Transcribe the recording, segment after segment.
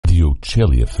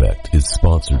Ochelli Effect is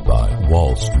sponsored by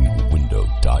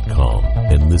WallStreetWindow.com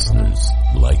and listeners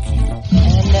like you.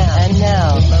 And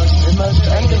now, the most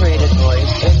underrated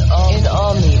voice in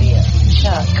all media,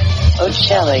 Chuck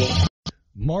Ochelli.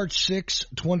 March 6,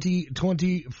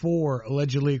 2024,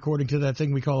 allegedly, according to that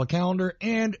thing we call a calendar,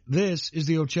 and this is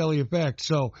the Ochelli Effect.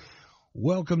 So,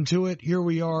 welcome to it. Here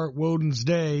we are, Woden's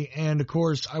Day, and of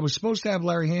course, I was supposed to have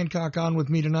Larry Hancock on with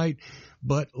me tonight,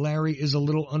 but Larry is a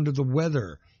little under the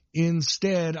weather.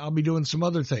 Instead, I'll be doing some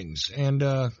other things, and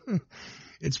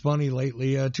it's funny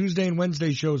lately. Tuesday and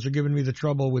Wednesday shows are giving me the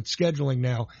trouble with scheduling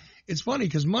now. It's funny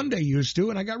because Monday used to,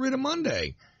 and I got rid of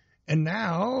Monday. And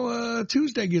now,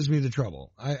 Tuesday gives me the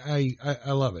trouble. I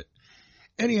love it.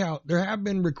 Anyhow, there have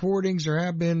been recordings, there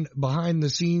have been behind the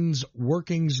scenes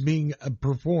workings being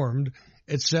performed,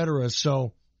 etc.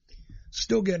 So,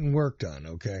 still getting work done,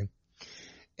 okay?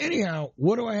 Anyhow,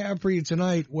 what do I have for you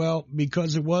tonight? Well,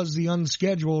 because it was the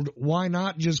unscheduled, why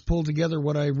not just pull together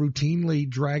what I routinely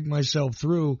drag myself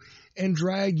through and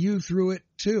drag you through it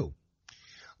too?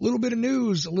 A little bit of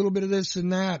news, a little bit of this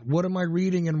and that. What am I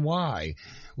reading and why?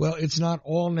 Well, it's not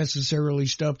all necessarily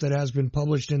stuff that has been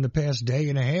published in the past day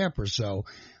and a half or so,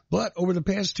 but over the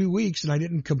past 2 weeks, and I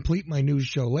didn't complete my news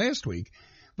show last week,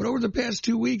 but over the past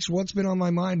 2 weeks, what's been on my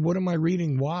mind? What am I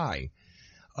reading? Why?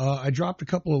 I dropped a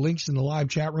couple of links in the live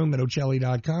chat room at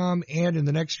Ochelli.com, and in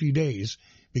the next few days,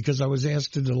 because I was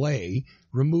asked to delay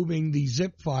removing the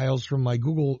zip files from my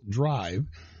Google Drive,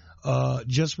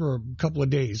 just for a couple of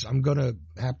days. I'm going to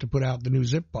have to put out the new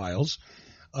zip files,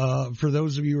 for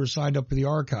those of you who are signed up for the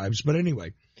archives. But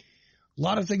anyway, a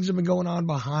lot of things have been going on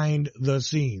behind the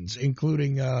scenes,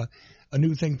 including, a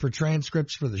new thing for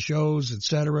transcripts for the shows,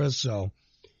 etc. So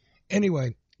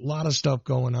anyway, a lot of stuff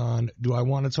going on. Do I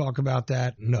want to talk about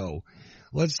that? No.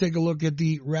 Let's take a look at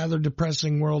the rather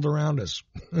depressing world around us,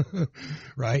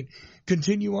 right?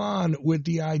 Continue on with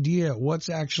the idea. What's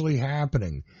actually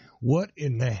happening? What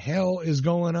in the hell is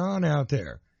going on out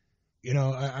there? You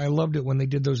know, I loved it when they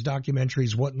did those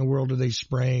documentaries. What in the world are they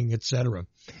spraying, etc.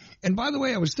 And by the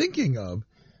way, I was thinking of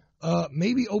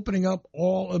maybe opening up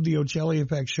all of the Ochelli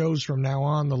Effect shows from now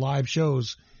on, the live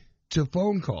shows, to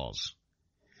phone calls.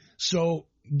 So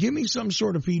give me some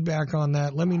sort of feedback on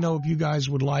that. Let me know if you guys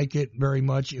would like it very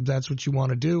much, if that's what you want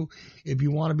to do. If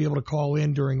you want to be able to call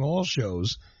in during all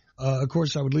shows, of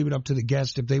course, I would leave it up to the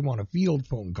guest if they want to field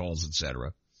phone calls,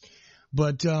 etc.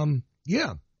 But,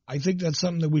 yeah, I think that's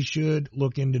something that we should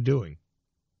look into doing.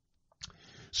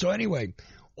 So anyway,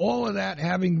 all of that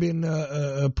having been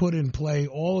put in play,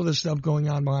 all of the stuff going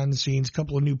on behind the scenes, a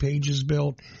couple of new pages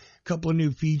built, a couple of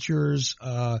new features.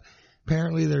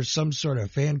 Apparently there's some sort of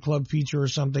fan club feature or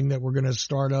something that we're going to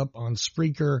start up on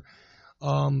Spreaker.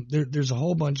 There's a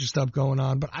whole bunch of stuff going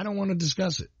on, but I don't want to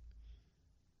discuss it.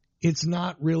 It's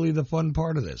not really the fun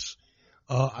part of this.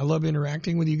 I love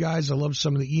interacting with you guys. I love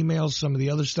some of the emails, some of the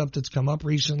other stuff that's come up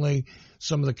recently,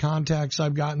 some of the contacts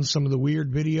I've gotten, some of the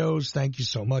weird videos. Thank you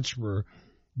so much for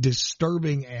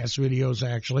disturbing ass videos,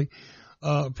 actually,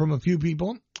 from a few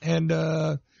people,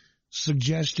 and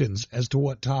suggestions as to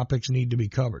what topics need to be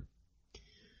covered.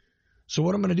 So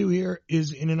what I'm going to do here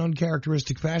is, in an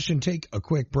uncharacteristic fashion, take a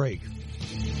quick break.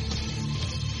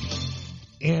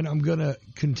 And I'm going to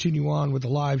continue on with the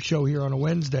live show here on a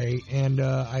Wednesday. And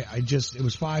it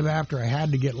was 5 after I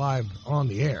had to get live on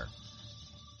the air.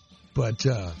 But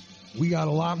we got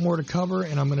a lot more to cover,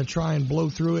 and I'm going to try and blow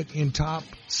through it in top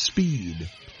speed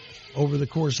over the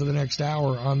course of the next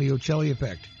hour on the Ochelli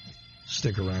Effect.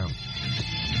 Stick around.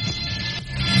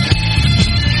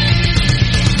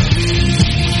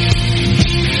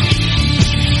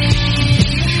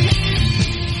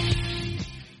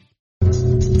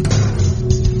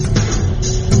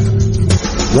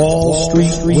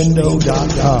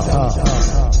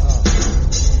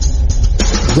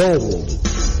 WallStreetWindow.com. Gold,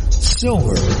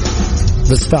 silver,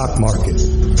 the stock market.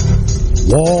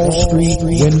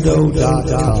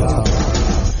 WallStreetWindow.com.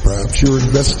 Perhaps you're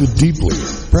invested deeply.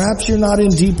 Perhaps you're not in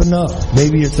deep enough.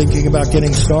 Maybe you're thinking about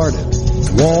getting started.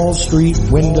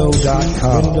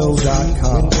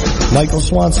 WallStreetWindow.com. Michael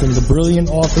Swanson, the brilliant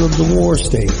author of The War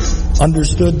State,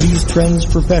 understood these trends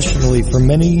professionally for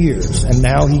many years, and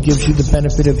now he gives you the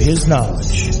benefit of his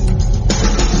knowledge.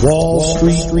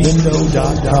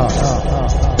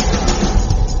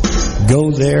 WallStreetWindow.com.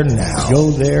 Go there now.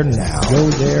 Go there now. Go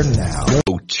there now.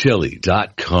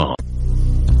 Ochelli.com.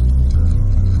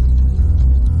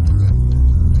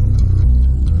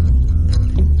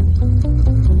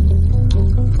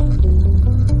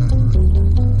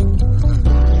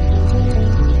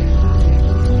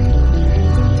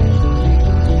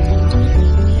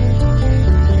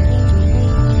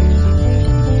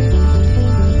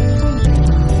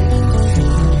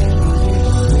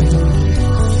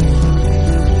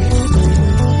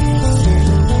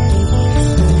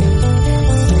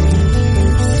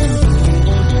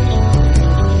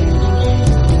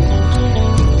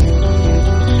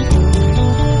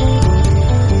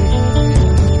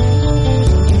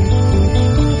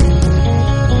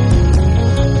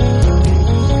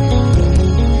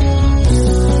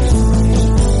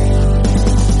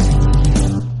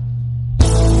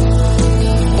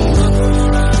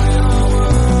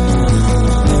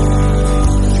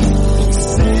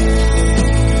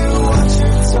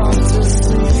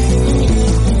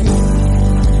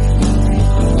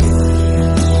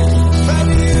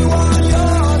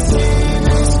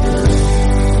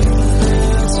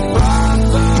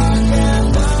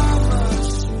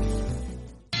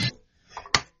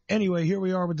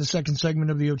 are with the second segment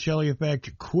of the Ochelli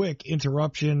Effect, quick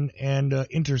interruption and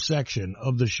intersection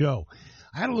of the show.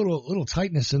 I had a little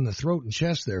tightness in the throat and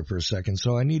chest there for a second,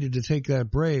 so I needed to take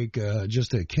that break just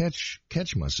to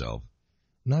catch myself.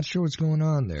 Not sure what's going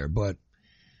on there, but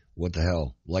what the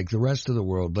hell? Like the rest of the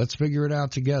world, let's figure it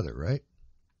out together, right?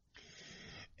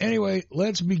 Anyway,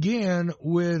 let's begin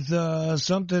with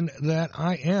something that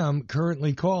I am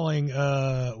currently calling,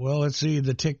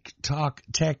 the Tik Tok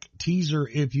Tech teaser,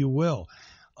 if you will.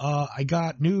 I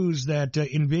got news that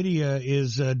NVIDIA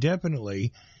is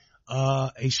definitely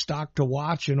a stock to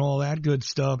watch and all that good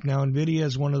stuff. Now, NVIDIA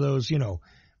is one of those,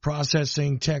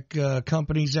 processing tech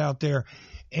companies out there,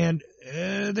 and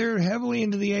they're heavily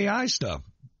into the AI stuff.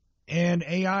 And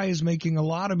AI is making a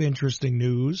lot of interesting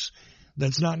news.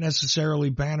 That's not necessarily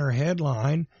banner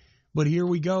headline, but here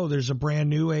we go. There's a brand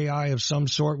new AI of some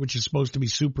sort, which is supposed to be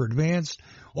super advanced.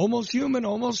 Almost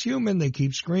human. They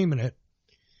keep screaming it.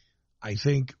 I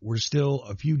think we're still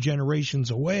a few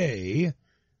generations away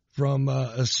from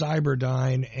a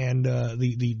Cyberdyne and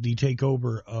the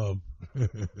takeover of,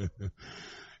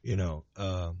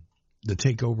 the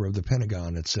takeover of the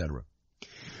Pentagon, etc.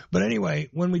 But anyway,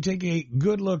 when we take a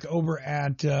good look over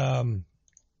at The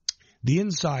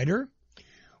Insider,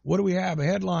 what do we have? A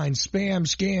headline, Spam,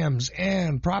 Scams,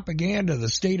 and Propaganda, the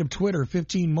state of Twitter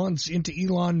 15 months into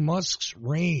Elon Musk's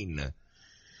reign.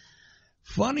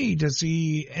 Funny to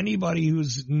see anybody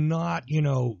who's not,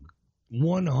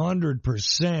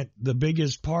 100% the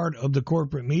biggest part of the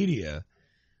corporate media.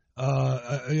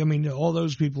 All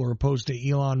those people are opposed to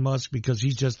Elon Musk because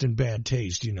he's just in bad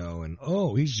taste, and,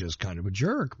 he's just kind of a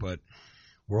jerk, but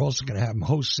we're also going to have him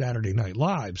host Saturday Night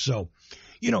Live. So,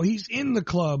 he's in the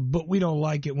club, but we don't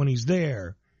like it when he's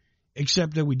there,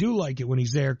 except that we do like it when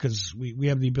he's there because we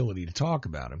have the ability to talk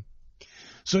about him.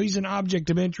 So he's an object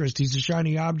of interest. He's a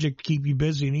shiny object to keep you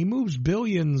busy, and he moves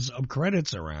billions of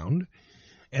credits around.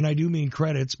 And I do mean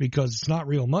credits because it's not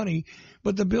real money,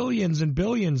 but the billions and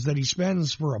billions that he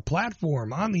spends for a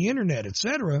platform on the internet,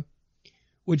 etc.,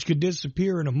 which could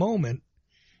disappear in a moment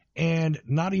and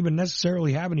not even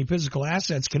necessarily have any physical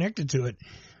assets connected to it.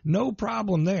 No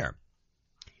problem there.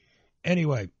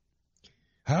 Anyway,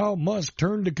 how Musk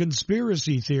turned to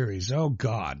conspiracy theories. Oh,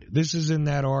 God. This is in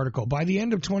that article. By the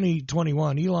end of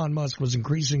 2021, Elon Musk was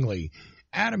increasingly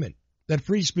adamant that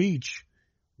free speech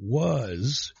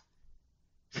was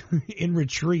in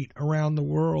retreat around the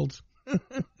world.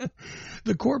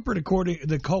 The culprit, according to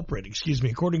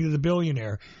the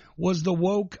billionaire, was the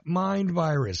woke mind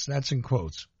virus. That's in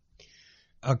quotes.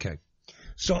 Okay.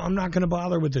 So I'm not going to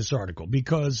bother with this article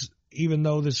because even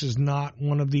though this is not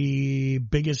one of the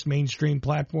biggest mainstream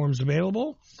platforms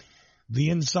available,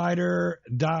 the Insider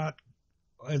ru.ru./en.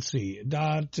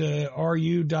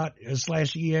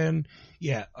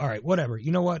 Yeah. All right. Whatever.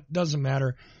 You know what? Doesn't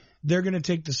matter. They're going to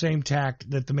take the same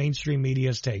tact that the mainstream media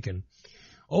has taken.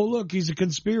 Oh, look, he's a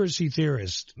conspiracy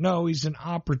theorist. No, he's an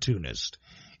opportunist.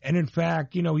 And in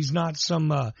fact, he's not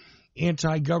some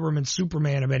anti-government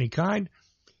Superman of any kind.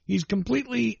 He's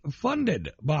completely funded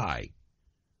by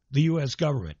the U.S.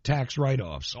 government, tax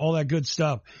write-offs, all that good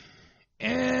stuff.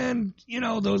 And,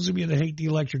 those of you that hate the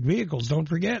electric vehicles, don't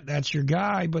forget, that's your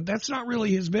guy, but that's not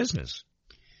really his business.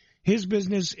 His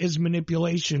business is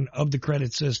manipulation of the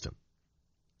credit system.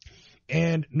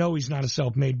 And no, he's not a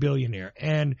self-made billionaire.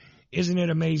 And isn't it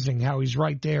amazing how he's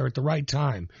right there at the right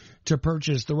time to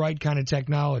purchase the right kind of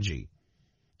technology,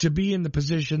 to be in the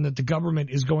position that the government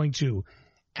is going to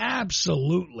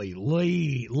absolutely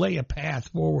lay a path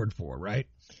forward for, right?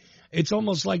 It's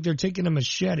almost like they're taking a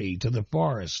machete to the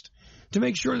forest to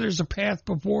make sure there's a path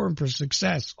before him for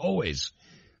success, always,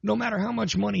 no matter how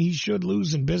much money he should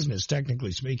lose in business,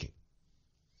 technically speaking.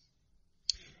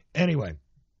 Anyway.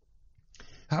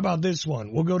 How about this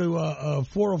one? We'll go to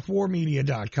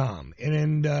 404media.com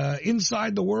and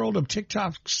inside the world of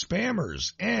TikTok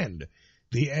spammers and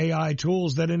the AI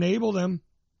tools that enable them.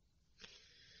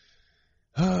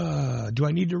 Do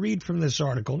I need to read from this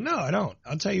article? No, I don't.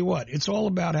 I'll tell you what. It's all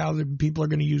about how the people are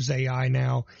going to use AI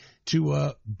now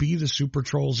to be the super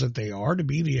trolls that they are, to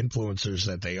be the influencers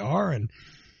that they are, and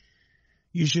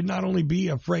you should not only be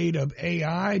afraid of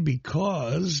AI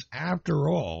because, after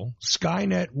all,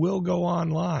 Skynet will go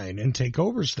online and take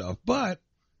over stuff, but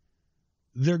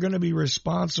they're going to be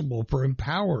responsible for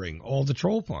empowering all the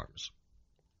troll farms.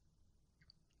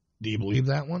 Do you believe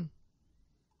that one?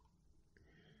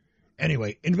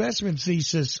 Anyway, investment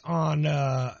thesis on,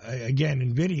 again,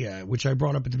 NVIDIA, which I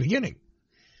brought up at the beginning.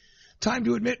 Time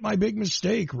to admit my big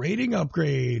mistake. Rating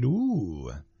upgrade.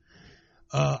 Ooh.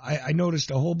 I noticed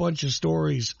a whole bunch of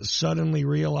stories suddenly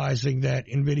realizing that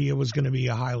NVIDIA was going to be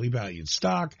a highly valued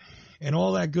stock, and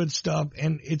all that good stuff.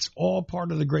 And it's all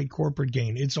part of the great corporate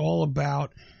gain. It's all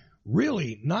about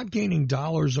really not gaining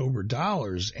dollars over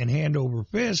dollars and hand over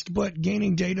fist, but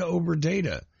gaining data over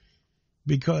data.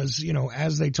 Because, you know,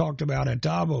 as they talked about at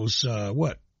Davos,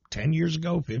 10 years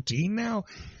ago, 15 now,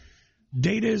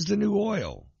 data is the new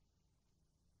oil.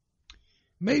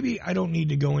 Maybe I don't need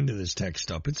to go into this tech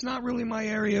stuff. It's not really my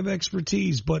area of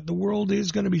expertise, but the world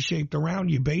is going to be shaped around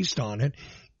you based on it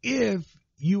if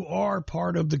you are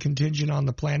part of the contingent on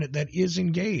the planet that is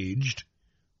engaged,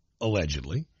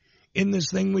 allegedly, in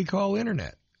this thing we call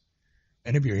internet.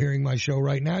 And if you're hearing my show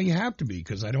right now, you have to be,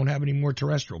 because I don't have any more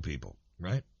terrestrial people,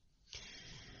 right?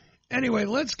 Anyway,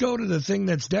 let's go to the thing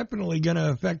that's definitely going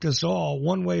to affect us all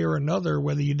one way or another,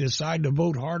 whether you decide to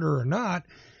vote harder or not.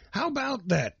 How about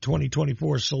that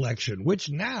 2024 selection, which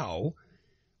now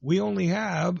we only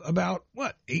have about,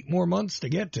 8 more months to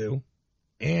get to,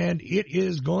 and it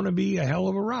is going to be a hell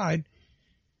of a ride.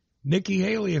 Nikki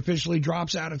Haley officially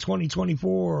drops out of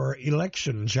 2024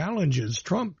 election, challenges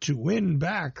Trump to win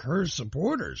back her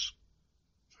supporters.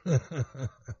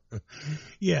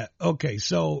 Yeah, okay,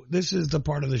 so this is the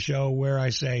part of the show where I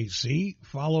say, see,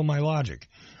 follow my logic.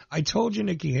 I told you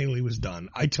Nikki Haley was done.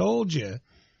 I told you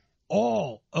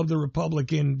all of the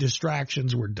Republican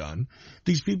distractions were done.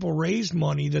 These people raised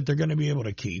money that they're going to be able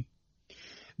to keep.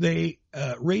 They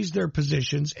raised their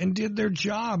positions and did their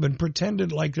job and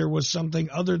pretended like there was something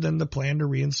other than the plan to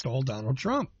reinstall Donald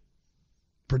Trump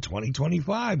for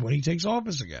 2025 when he takes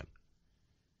office again.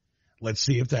 Let's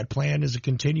see if that plan is a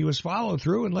continuous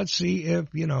follow-through, and let's see if,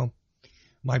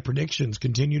 my predictions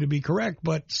continue to be correct.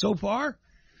 But so far,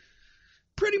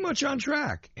 pretty much on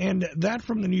track. And that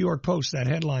from the New York Post, that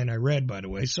headline I read, by the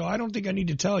way. So I don't think I need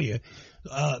to tell you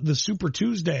the Super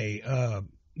Tuesday,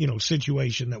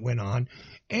 situation that went on.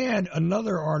 And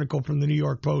another article from the New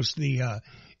York Post, a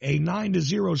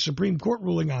 9-0 Supreme Court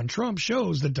ruling on Trump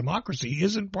shows that democracy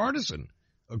isn't partisan,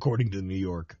 according to the New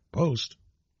York Post.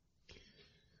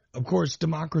 Of course,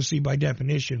 democracy by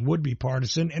definition would be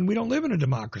partisan, and we don't live in a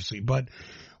democracy. But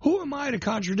who am I to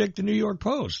contradict the New York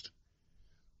Post?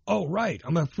 Oh, right.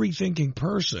 I'm a free-thinking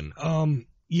person. The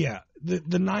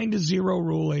 9-0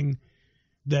 ruling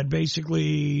that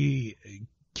basically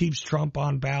keeps Trump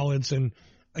on balance. And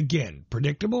again,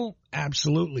 predictable?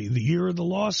 Absolutely. The year of the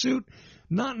lawsuit?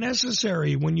 Not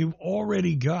necessary when you've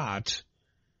already got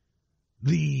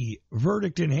the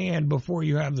verdict in hand before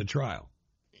you have the trial.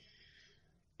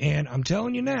 And I'm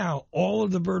telling you now, all of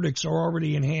the verdicts are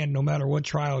already in hand no matter what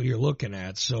trial you're looking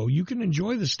at. So you can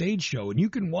enjoy the stage show and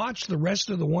you can watch the rest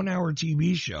of the 1-hour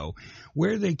TV show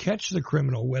where they catch the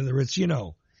criminal, whether it's,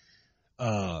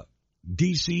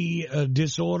 DC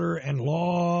Disorder and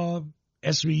Law,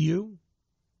 SVU,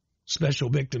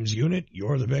 Special Victims Unit.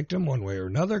 You're the victim one way or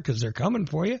another because they're coming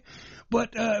for you.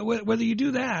 But whether you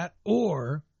do that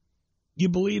or you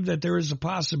believe that there is a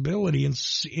possibility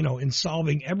in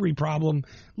solving every problem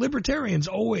libertarians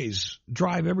always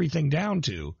drive everything down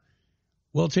to,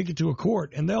 well, take it to a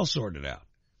court and they'll sort it out.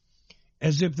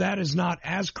 As if that is not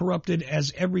as corrupted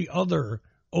as every other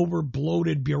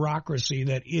over-bloated bureaucracy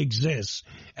that exists,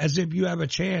 as if you have a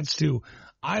chance to,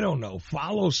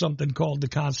 follow something called the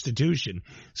Constitution,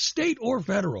 state or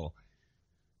federal.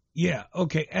 Yeah,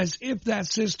 okay, as if that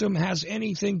system has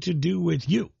anything to do with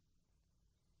you.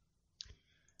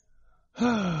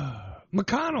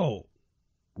 McConnell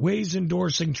weighs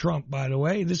endorsing Trump, by the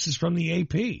way. This is from the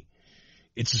AP.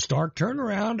 It's a stark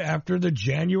turnaround after the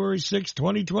January 6,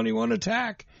 2021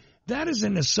 attack. That is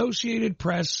an Associated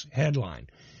Press headline.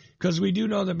 Because we do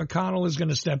know that McConnell is going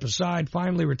to step aside,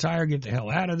 finally retire, get the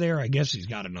hell out of there. I guess he's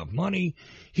got enough money.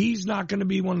 He's not going to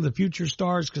be one of the future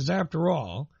stars because, after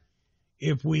all,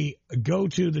 if we go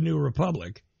to the New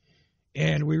Republic,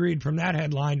 and we read from that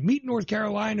headline, meet North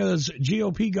Carolina's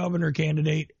GOP governor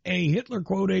candidate, a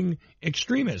Hitler-quoting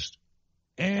extremist,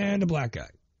 and a black guy.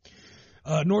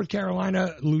 North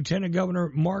Carolina Lieutenant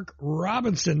Governor Mark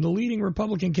Robinson, the leading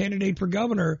Republican candidate for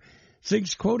governor,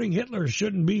 thinks quoting Hitler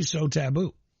shouldn't be so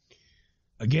taboo.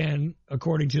 Again,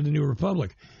 according to the New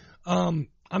Republic. I'm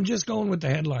just going with the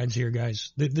headlines here,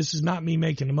 guys. This is not me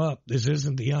making them up. This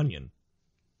isn't The Onion.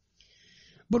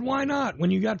 But why not?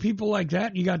 When you got people like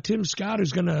that, you got Tim Scott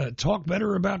who's going to talk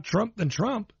better about Trump than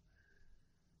Trump.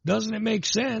 Doesn't it make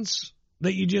sense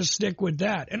that you just stick with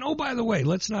that? And oh, by the way,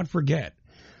 let's not forget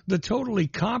the totally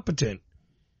competent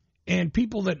and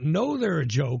people that know they're a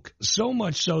joke, so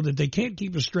much so that they can't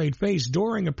keep a straight face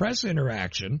during a press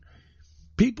interaction,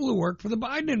 people who work for the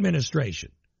Biden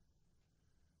administration.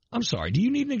 I'm sorry, do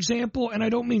you need an example? And I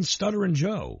don't mean Stuttering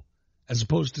Joe, as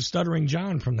opposed to Stuttering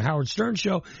John from the Howard Stern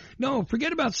Show. No,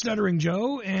 forget about Stuttering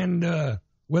Joe and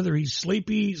whether he's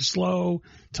sleepy, slow,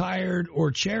 tired,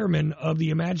 or chairman of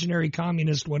the imaginary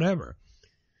communist whatever.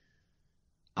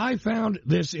 I found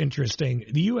this interesting.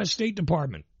 The U.S. State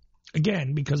Department,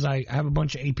 again, because I have a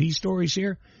bunch of AP stories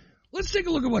here, let's take a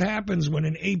look at what happens when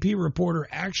an AP reporter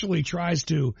actually tries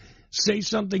to say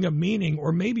something of meaning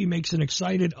or maybe makes an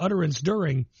excited utterance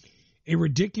during a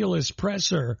ridiculous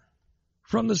presser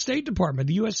from the State Department,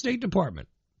 the U.S. State Department.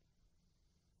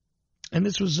 And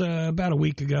this was about a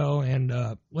week ago, and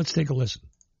let's take a listen.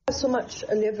 So much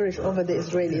leverage over the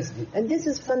Israelis, and this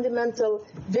is fundamental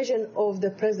vision of the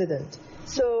president.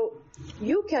 So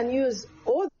you can use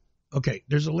all... Okay,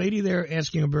 there's a lady there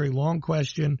asking a very long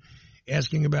question,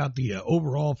 asking about the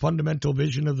overall fundamental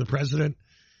vision of the president,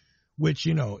 which,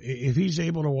 you know, if he's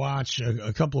able to watch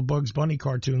a couple of Bugs Bunny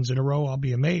cartoons in a row, I'll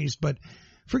be amazed. But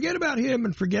forget about him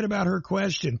and forget about her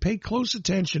question. Pay close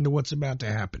attention to what's about to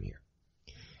happen here.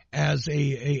 As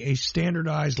a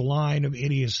standardized line of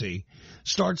idiocy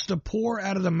starts to pour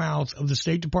out of the mouth of the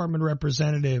State Department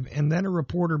representative, and then a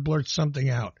reporter blurts something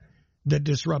out that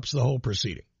disrupts the whole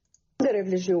proceeding.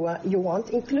 Privilege you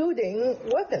want, including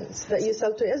weapons that you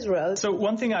sell to Israel. So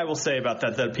one thing I will say about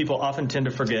that people often tend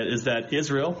to forget is that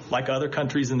Israel, like other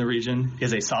countries in the region,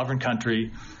 is a sovereign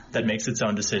country that makes its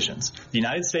own decisions. The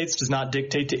United States does not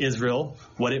dictate to Israel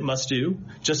what it must do,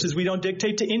 just as we don't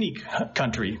dictate to any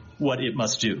country what it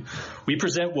must do. We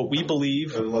present what we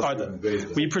believe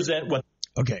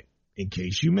Okay, in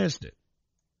case you missed it.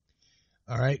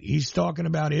 All right, he's talking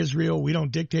about Israel. We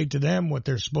don't dictate to them what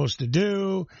they're supposed to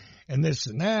do, and this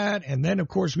and that. And then, of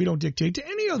course, we don't dictate to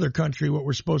any other country what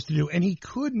we're supposed to do. And he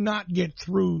could not get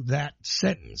through that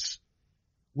sentence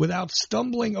without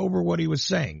stumbling over what he was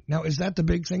saying. Now, is that the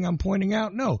big thing I'm pointing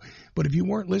out? No. But if you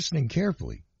weren't listening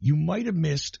carefully, you might have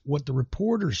missed what the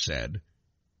reporter said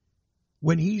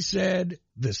when he said,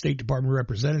 the State Department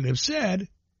representative said,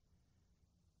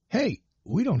 hey,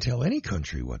 we don't tell any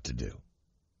country what to do.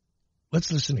 Let's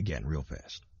listen again real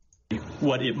fast.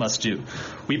 What it must do.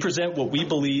 We present what we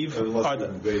believe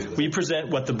we present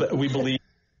what we believe.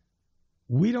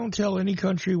 We don't tell any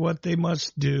country what they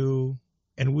must do,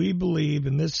 and we believe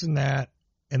in this and that,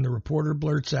 and the reporter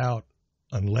blurts out,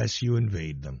 unless you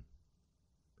invade them.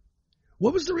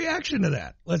 What was the reaction to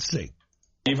that? Let's see.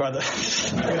 Good one,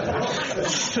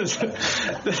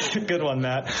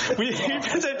 Matt.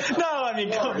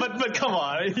 But come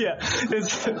on, yeah.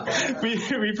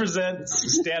 We present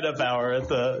stand-up hour in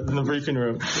the briefing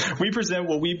room. We present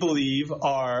what we believe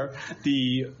are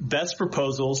the best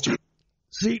proposals to.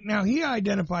 See, now he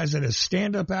identifies it as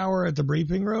stand-up hour at the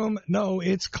briefing room. No,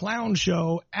 it's clown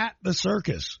show at the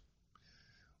circus,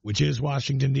 which is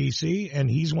Washington, D.C.,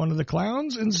 and he's one of the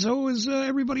clowns, and so is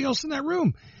everybody else in that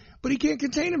room. But he can't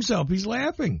contain himself. He's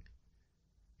laughing.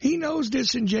 He knows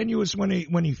disingenuous when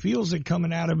he feels it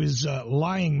coming out of his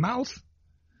lying mouth.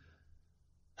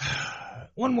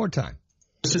 One more time.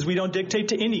 Says we don't dictate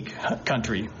to any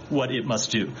country what it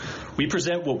must do. We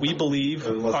present what we believe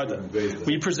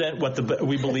we present what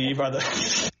we believe are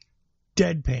the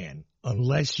deadpan,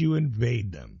 unless you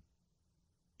invade them.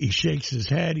 He shakes his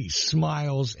head, he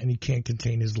smiles, and he can't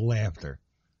contain his laughter.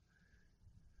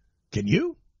 Can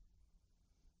you?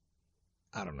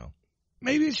 I don't know.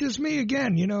 Maybe it's just me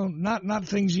again, you know, not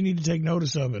things you need to take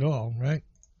notice of at all, right?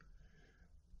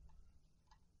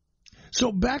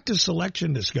 So back to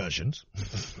selection discussions.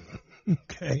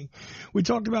 Okay. We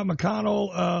talked about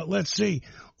McConnell. Let's see.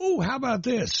 Oh, how about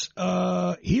this?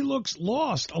 He looks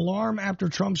lost. Alarm after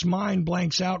Trump's mind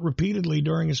blanks out repeatedly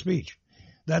during a speech.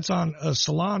 That's on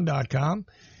salon.com.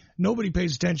 Nobody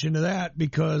pays attention to that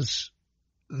because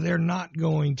they're not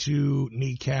going to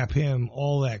kneecap him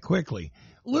all that quickly.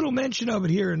 A little mention of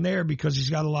it here and there because he's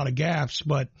got a lot of gaffes,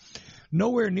 but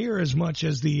nowhere near as much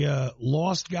as the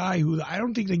lost guy who I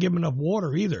don't think they give him enough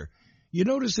water either. You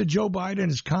notice that Joe Biden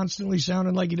is constantly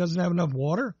sounding like he doesn't have enough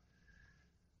water?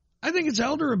 I think it's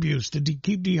elder abuse to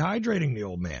keep dehydrating the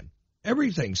old man.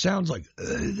 Everything sounds like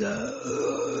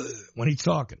when he's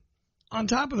talking. On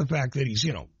top of the fact that he's,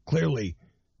 clearly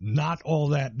not all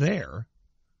that there.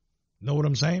 Know what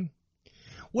I'm saying?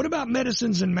 What about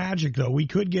medicines and magic, though? We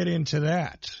could get into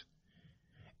that.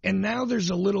 And now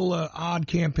there's a little odd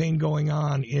campaign going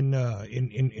on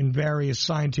in various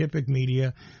scientific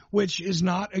media, which is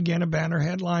not, again, a banner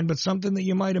headline, but something that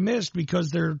you might have missed because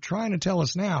they're trying to tell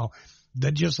us now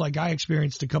that just like I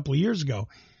experienced a couple of years ago,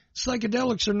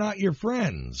 psychedelics are not your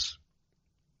friends.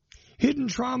 Hidden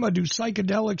trauma, do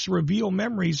psychedelics reveal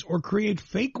memories or create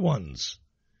fake ones?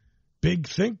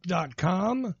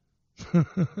 BigThink.com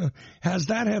has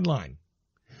that headline.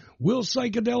 Will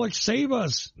psychedelics save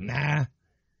us? Nah.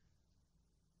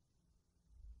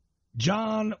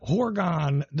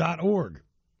 JohnHorgan.org.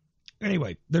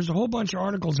 Anyway, there's a whole bunch of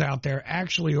articles out there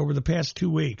actually over the past 2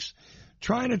 weeks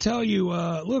trying to tell you,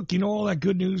 look, you know all that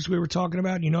good news we were talking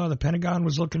about? You know how the Pentagon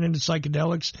was looking into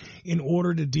psychedelics in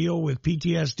order to deal with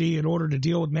PTSD, in order to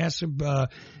deal with massive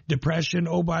depression.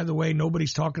 Oh, by the way,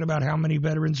 nobody's talking about how many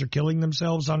veterans are killing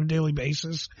themselves on a daily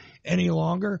basis any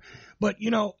longer. But, you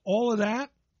know, all of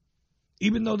that,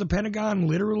 even though the Pentagon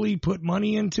literally put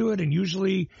money into it, and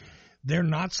usually they're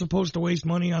not supposed to waste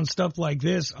money on stuff like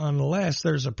this unless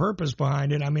there's a purpose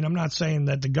behind it. I mean, I'm not saying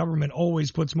that the government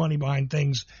always puts money behind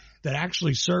things that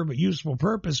actually serve a useful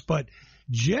purpose, but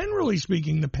generally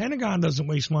speaking, the Pentagon doesn't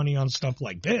waste money on stuff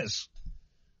like this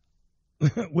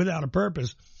without a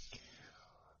purpose.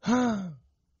 How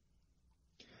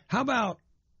about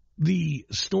the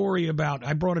story about,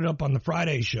 I brought it up on the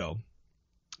Friday show,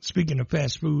 speaking of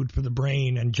fast food for the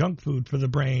brain and junk food for the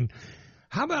brain.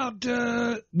 How about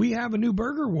we have a new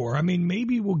burger war? I mean,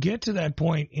 maybe we'll get to that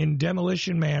point in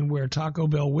Demolition Man where Taco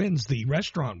Bell wins the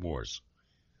restaurant wars.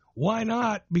 Why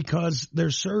not? Because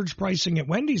there's surge pricing at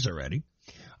Wendy's already.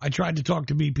 I tried to talk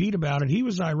to B. Pete about it. He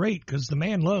was irate because the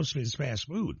man loves his fast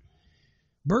food.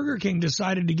 Burger King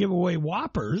decided to give away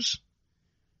Whoppers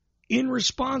in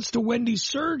response to Wendy's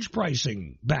surge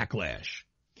pricing backlash.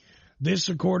 This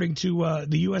according to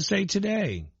the USA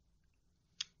Today,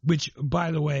 which,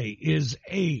 by the way, is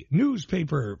a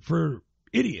newspaper for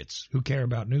idiots who care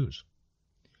about news.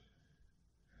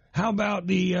 How about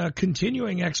the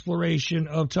continuing exploration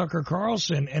of Tucker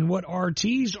Carlson and what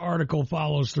RT's article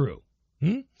follows through?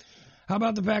 How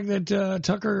about the fact that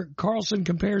Tucker Carlson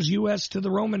compares U.S. to the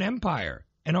Roman Empire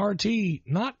and RT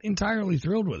not entirely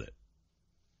thrilled with it?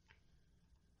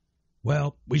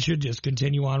 Well, we should just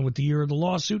continue on with the year of the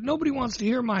lawsuit. Nobody wants to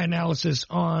hear my analysis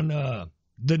on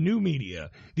the new media,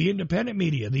 the independent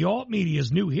media, the alt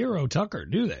media's new hero, Tucker,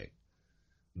 do they?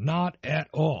 Not at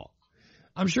all.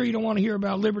 I'm sure you don't want to hear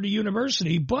about Liberty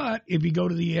University, but if you go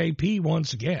to the AP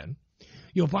once again,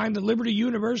 you'll find that Liberty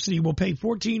University will pay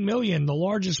 $14 million, the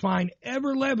largest fine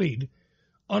ever levied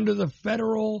under the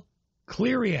Federal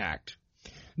Clery Act.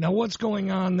 Now, what's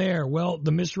going on there? Well,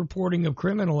 the misreporting of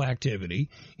criminal activity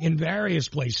in various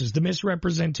places, the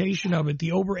misrepresentation of it,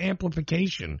 the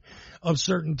over-amplification of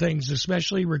certain things,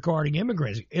 especially regarding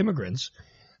immigrants,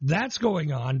 that's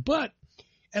going on. But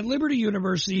at Liberty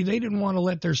University, they didn't want to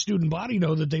let their student body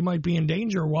know that they might be in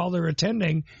danger while they're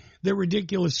attending their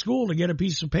ridiculous school to get a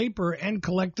piece of paper and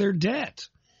collect their debt.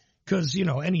 Because, you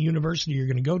know, any university you're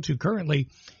going to go to currently,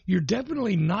 you're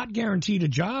definitely not guaranteed a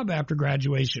job after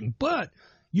graduation, but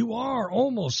you are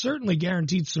almost certainly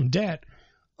guaranteed some debt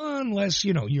unless,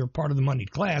 you know, you're part of the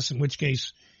moneyed class, in which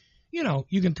case, you know,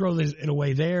 you can throw it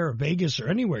away there or Vegas or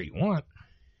anywhere you want.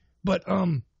 But,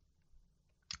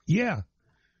 yeah,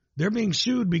 they're being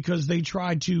sued because they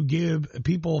tried to give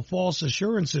people false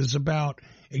assurances about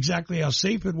exactly how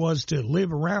safe it was to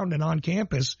live around and on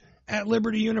campus at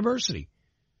Liberty University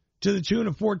to the tune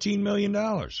of $14 million.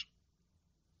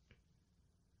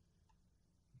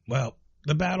 Well,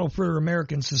 the battle for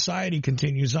American society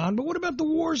continues on, but what about the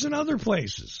wars in other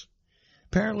places?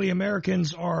 Apparently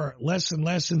Americans are less and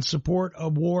less in support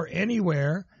of war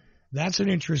anywhere. That's an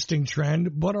interesting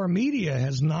trend, but our media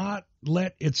has not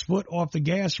let its foot off the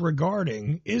gas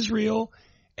regarding Israel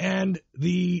and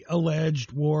the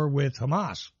alleged war with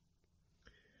Hamas.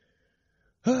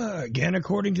 Again,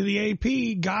 according to the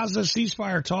AP, Gaza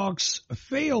ceasefire talks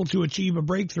fail to achieve a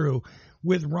breakthrough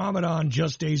with Ramadan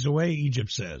just days away,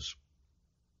 Egypt says.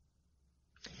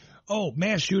 Oh,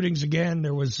 mass shootings again.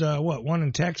 There was, one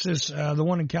in Texas. The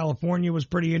one in California was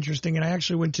pretty interesting. And I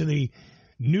actually went to the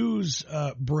news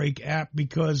break app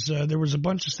because there was a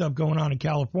bunch of stuff going on in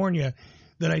California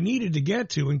that I needed to get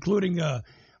to, including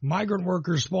migrant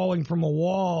workers falling from a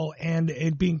wall and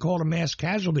it being called a mass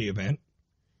casualty event.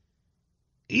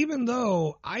 Even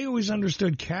though I always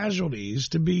understood casualties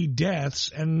to be deaths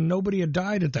and nobody had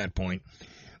died at that point.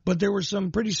 But there were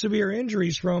some pretty severe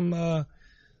injuries from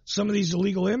some of these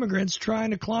illegal immigrants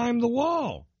trying to climb the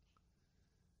wall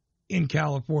in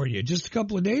California just a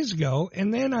couple of days ago.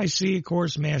 And then I see, of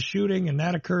course, mass shooting, and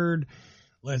that occurred,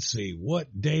 let's see, what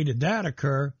day did that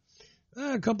occur?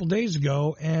 A couple days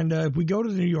ago. And if we go to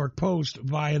the New York Post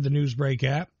via the Newsbreak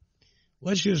app,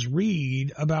 let's just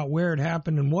read about where it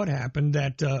happened and what happened,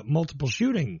 that multiple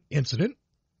shooting incident,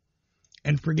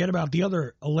 and forget about the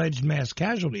other alleged mass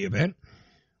casualty event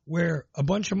where a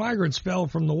bunch of migrants fell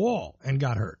from the wall and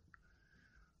got hurt.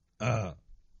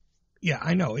 Yeah,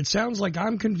 I know. It sounds like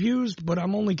I'm confused, but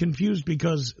I'm only confused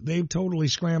because they've totally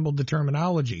scrambled the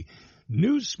terminology.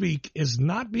 Newspeak is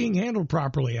not being handled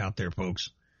properly out there, folks.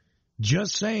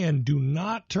 Just saying, do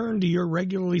not turn to your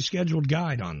regularly scheduled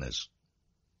guide on this.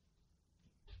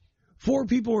 4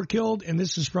 people were killed, and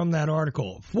this is from that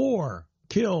article. 4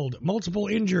 killed, multiple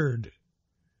injured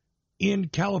in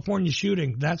California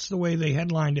shooting. That's the way they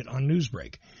headlined it on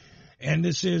Newsbreak. And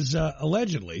this is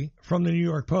allegedly from the New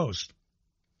York Post.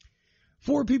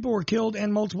 4 people were killed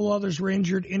and multiple others were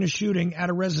injured in a shooting at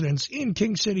a residence in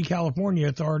King City, California,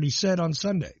 authorities said on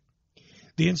Sunday.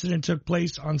 The incident took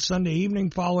place on Sunday evening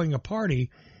following a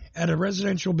party at a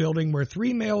residential building where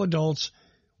 3 male adults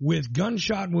with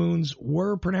gunshot wounds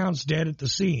were pronounced dead at the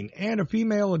scene, and a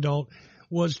female adult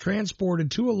was transported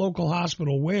to a local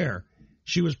hospital where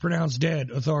she was pronounced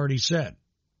dead, authorities said.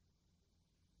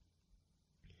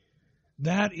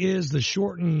 That is the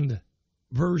shortened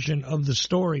version of the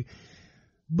story.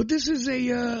 But this is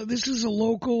a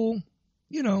local,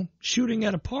 shooting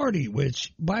at a party,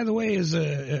 which, by the way, is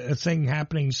a thing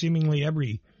happening seemingly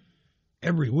every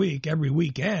week, every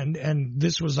weekend, and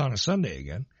this was on a Sunday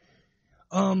again.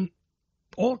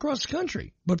 All across the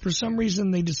country. But for some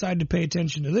reason, they decided to pay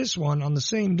attention to this one on the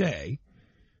same day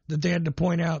that they had to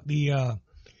point out the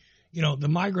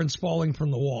migrants falling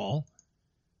from the wall.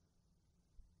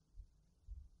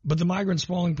 But the migrants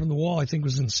falling from the wall, I think,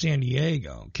 was in San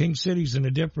Diego. King City's in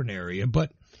a different area.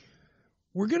 But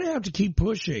we're going to have to keep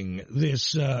pushing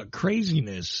this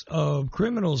craziness of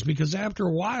criminals, because after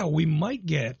a while, we might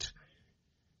get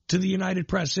to the United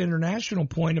Press International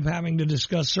point of having to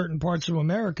discuss certain parts of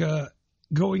America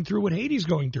going through what Haiti's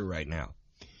going through right now.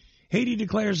 Haiti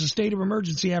declares a state of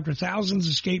emergency after thousands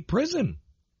escape prison.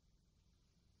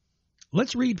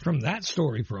 Let's read from that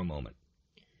story for a moment.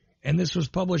 And this was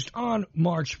published on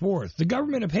March 4th. The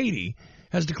government of Haiti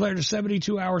has declared a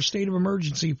 72-hour state of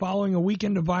emergency following a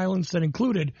weekend of violence that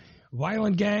included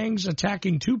violent gangs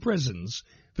attacking 2 prisons,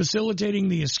 facilitating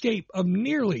the escape of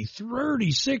nearly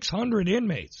 3,600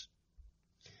 inmates.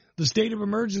 The state of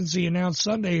emergency, announced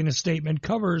Sunday in a statement,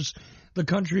 covers the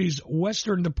country's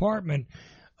western department,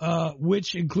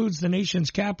 which includes the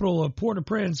nation's capital of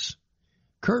Port-au-Prince.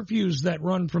 Curfews that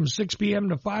run from 6 p.m.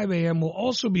 to 5 a.m. will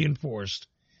also be enforced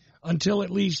until at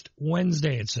least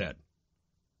Wednesday, it said.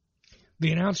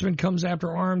 The announcement comes after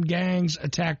armed gangs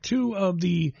attacked 2 of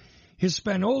the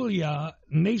Hispaniola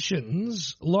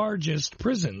nation's largest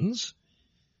prisons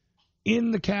in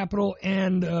the capital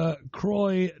and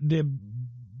Croix de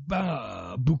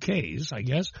Bouquets, I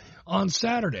guess, on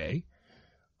Saturday,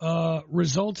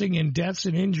 resulting in deaths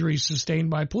and injuries sustained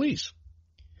by police.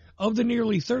 Of the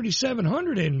nearly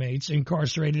 3,700 inmates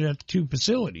incarcerated at the 2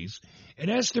 facilities, an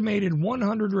estimated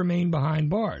 100 remain behind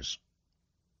bars.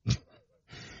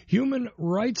 Human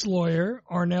rights lawyer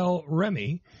Arnel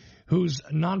Remy, whose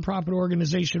nonprofit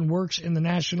organization works in the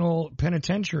National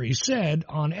Penitentiary, said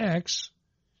on X,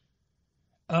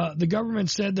 the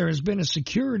government said there has been a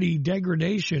security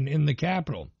degradation in the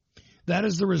capital. That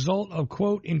is the result of,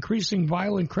 quote, increasing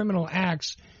violent criminal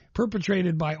acts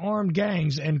perpetrated by armed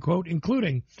gangs, end quote,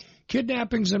 including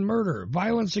kidnappings and murder,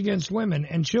 violence against women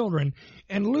and children,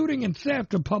 and looting and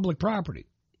theft of public property.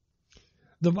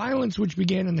 The violence which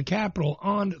began in the capital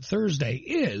on Thursday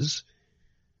is,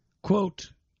 quote,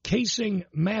 casing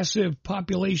massive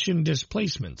population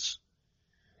displacements.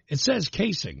 It says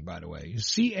casing, by the way,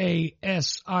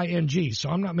 C-A-S-I-N-G, so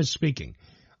I'm not misspeaking.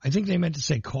 I think they meant to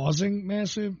say causing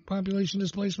massive population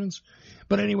displacements.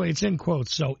 But anyway, it's in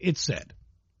quotes, so it said.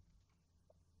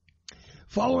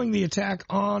 Following the attack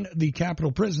on the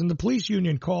Capitol Prison, the police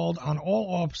union called on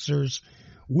all officers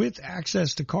with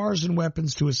access to cars and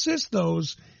weapons to assist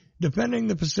those defending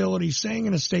the facility, saying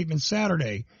in a statement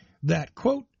Saturday that,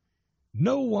 quote,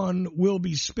 no one will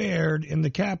be spared in the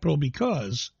Capitol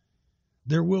because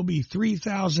there will be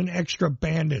 3,000 extra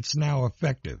bandits now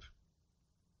effective.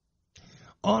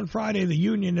 On Friday, the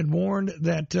union had warned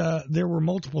that there were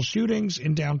multiple shootings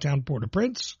in downtown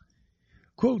Port-au-Prince.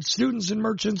 Quote, students and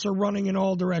merchants are running in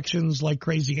all directions like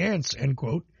crazy ants, end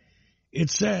quote. It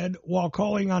said, while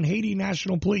calling on Haiti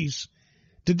National Police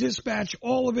to dispatch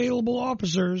all available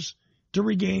officers to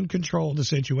regain control of the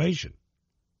situation.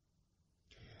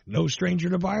 No stranger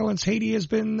to violence, Haiti has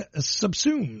been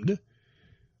subsumed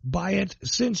by it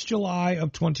since July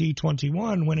of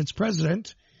 2021, when its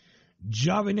president,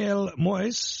 Jovenel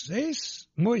Moise,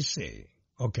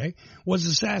 was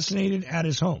assassinated at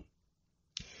his home.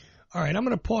 All right, I'm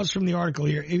going to pause from the article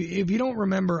here. If you don't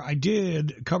remember, I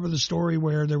did cover the story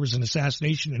where there was an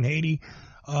assassination in Haiti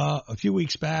a few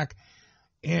weeks back.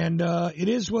 And it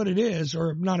is what it is,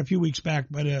 or not a few weeks back,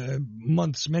 but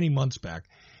many months back.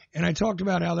 And I talked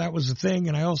about how that was a thing,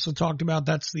 and I also talked about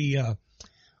that's the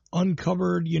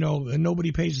uncovered, and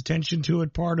nobody pays attention to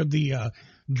it, part of the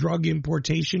drug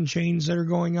importation chains that are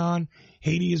going on.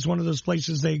 Haiti is one of those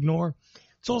places they ignore.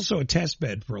 It's also a test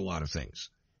bed for a lot of things.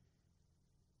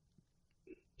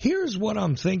 Here's what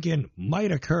I'm thinking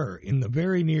might occur in the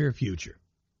very near future.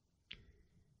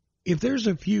 If there's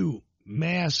a few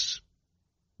mass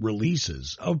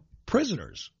releases of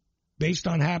prisoners based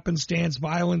on happenstance,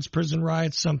 violence, prison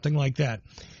riots, something like that,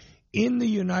 in the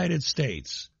United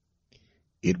States,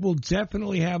 it will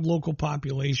definitely have local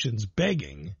populations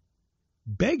begging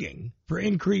for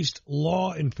increased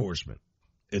law enforcement,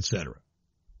 etc.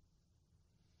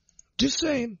 Just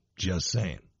saying.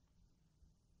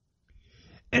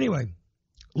 Anyway,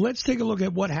 let's take a look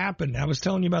at what happened. I was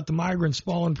telling you about the migrants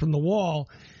falling from the wall.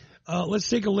 Let's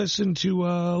take a listen to,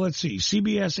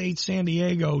 CBS 8 San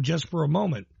Diego just for a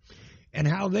moment, and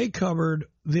how they covered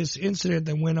this incident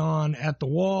that went on at the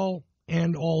wall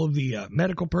and all of the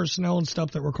medical personnel and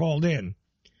stuff that were called in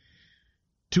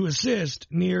to assist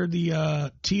near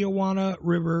the Tijuana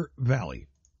River Valley.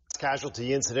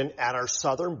 Casualty incident at our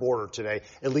southern border today.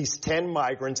 At least 10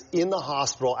 migrants in the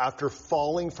hospital after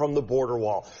falling from the border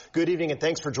wall. Good evening and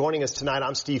thanks for joining us tonight.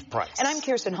 I'm Steve Price. And I'm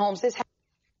Kirsten Holmes.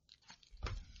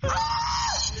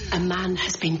 A man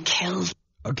has been killed.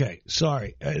 Okay,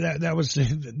 sorry. That was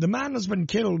the man has been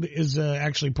killed is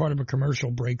actually part of a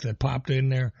commercial break that popped in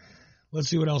there. Let's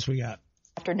see what else we got.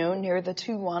 Afternoon near the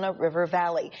Tijuana River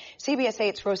Valley. CBS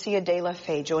 8's Rosia De La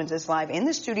Fe joins us live in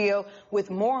the studio with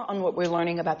more on what we're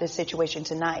learning about this situation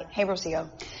tonight. Hey, Rosia.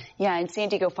 Yeah, and San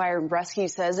Diego Fire and Rescue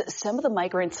says some of the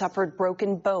migrants suffered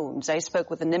broken bones. I spoke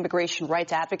with an immigration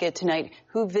rights advocate tonight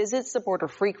who visits the border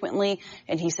frequently,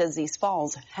 and he says these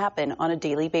falls happen on a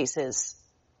daily basis.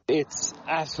 It's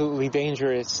absolutely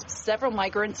dangerous. Several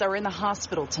migrants are in the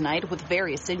hospital tonight with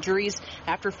various injuries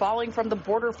after falling from the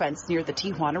border fence near the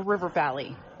Tijuana River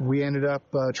Valley. We ended up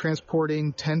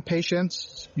transporting 10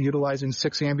 patients, utilizing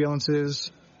 6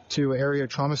 ambulances to area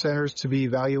trauma centers to be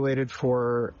evaluated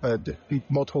for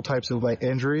multiple types of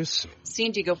injuries.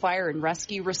 San Diego Fire and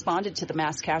Rescue responded to the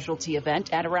mass casualty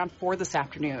event at around 4 this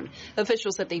afternoon.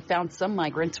 Officials said they found some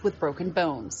migrants with broken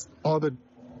bones. All the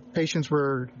patients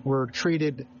were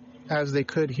treated as they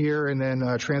could here and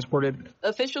then transported.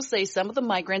 Officials say some of the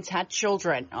migrants had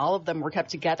children. All of them were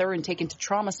kept together and taken to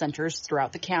trauma centers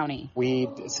throughout the county. We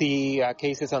see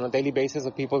cases on a daily basis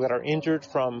of people that are injured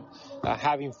from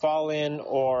having fallen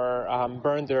or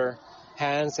burned their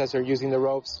hands as they're using the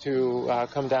ropes to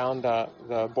come down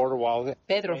the border wall.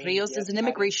 Pedro Rios is an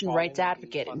immigration rights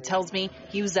advocate and tells me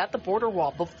he was at the border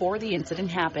wall before the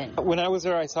incident happened. When I was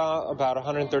there, I saw about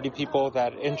 130 people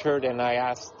that entered, and I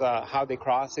asked how they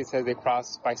crossed. They said they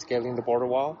crossed by scaling the border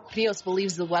wall. Rios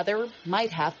believes the weather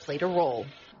might have played a role.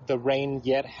 The rain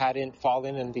yet hadn't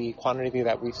fallen in the quantity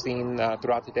that we've seen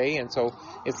throughout the day, and so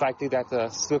it's likely that the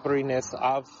slipperiness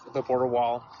of the border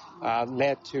wall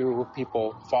led to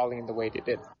people falling the way they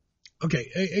did. Okay,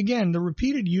 again, the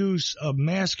repeated use of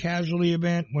mass casualty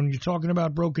event when you're talking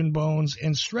about broken bones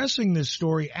and stressing this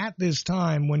story at this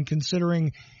time when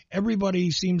considering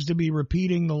everybody seems to be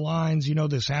repeating the lines,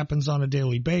 this happens on a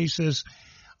daily basis,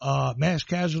 mass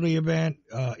casualty event,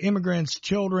 immigrants,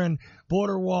 children,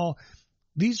 border wall.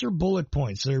 These are bullet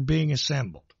points that are being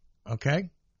assembled, okay?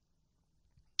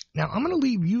 Now, I'm going to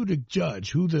leave you to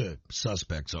judge who the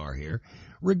suspects are here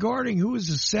regarding who is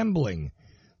assembling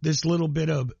this little bit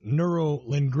of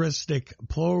neuro-linguistic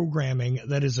programming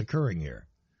that is occurring here.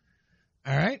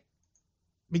 All right?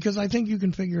 Because I think you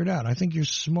can figure it out. I think you're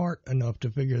smart enough to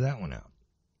figure that one out.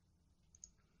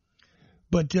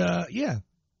 But, yeah,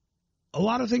 a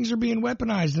lot of things are being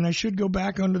weaponized, and I should go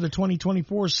back under the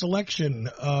 2024 selection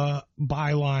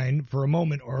byline for a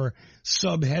moment, or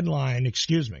sub-headline,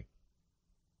 excuse me.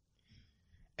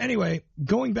 Anyway,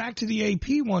 going back to the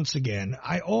AP once again,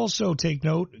 I also take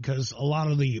note, because a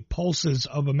lot of the pulses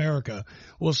of America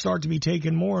will start to be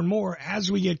taken more and more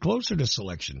as we get closer to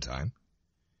selection time.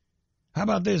 How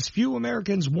about this? Few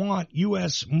Americans want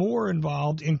U.S. more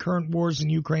involved in current wars in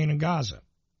Ukraine and Gaza.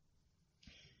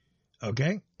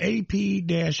 Okay,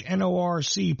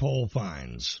 AP-NORC poll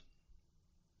finds.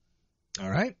 All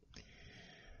right.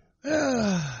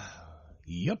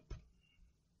 Yep.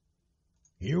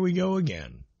 Here we go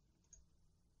again.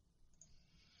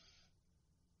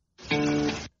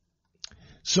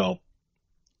 So,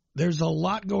 there's a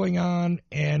lot going on,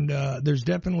 and there's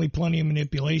definitely plenty of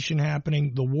manipulation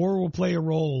happening. The war will play a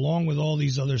role along with all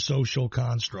these other social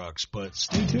constructs, but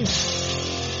stay tuned.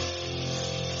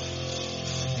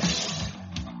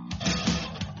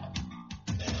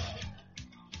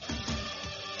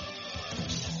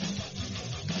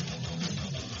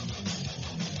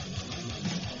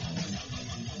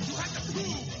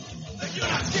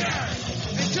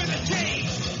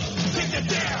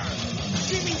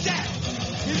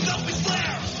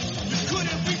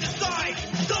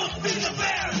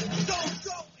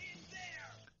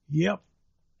 Yep.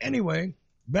 Anyway,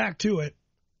 back to it.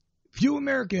 Few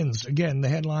Americans, again, the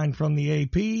headline from the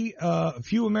AP,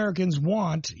 few Americans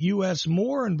want U.S.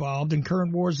 more involved in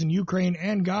current wars in Ukraine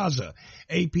and Gaza,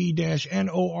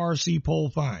 AP-NORC poll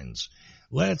finds.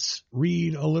 Let's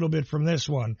read a little bit from this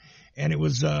one, and it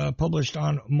was published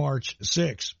on March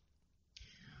 6.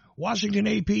 Washington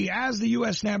AP, as the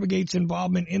U.S. navigates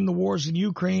involvement in the wars in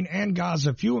Ukraine and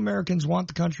Gaza, few Americans want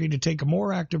the country to take a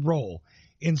more active role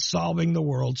in solving the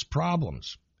world's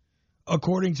problems.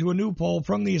 According to a new poll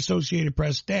from the Associated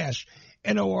Press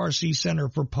NORC Center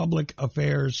for Public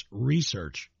Affairs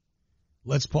Research.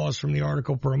 Let's pause from the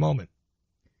article for a moment.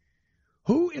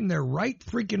 Who in their right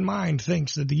freaking mind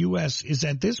thinks that the U.S. is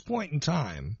at this point in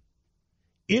time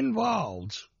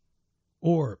involved,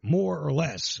 or more or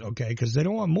less, okay, because they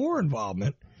don't want more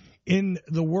involvement in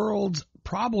the world's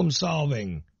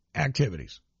problem-solving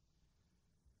activities?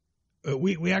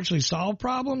 We actually solve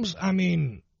problems? I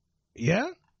mean, yeah?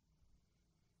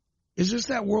 Is this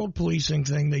that world policing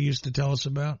thing they used to tell us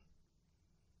about?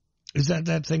 Is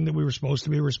that thing that we were supposed to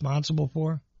be responsible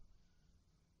for?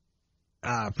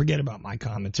 Forget about my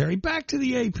commentary. Back to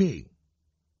the AP.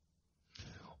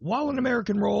 While an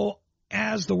American role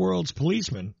as the world's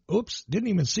policeman, oops, didn't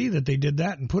even see that they did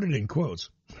that and put it in quotes.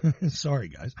 Sorry,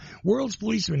 guys. World's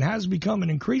policeman has become an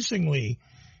increasingly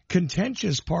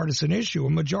contentious partisan issue. A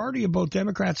majority of both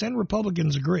Democrats and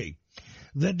Republicans agree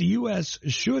that the U.S.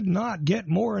 should not get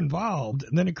more involved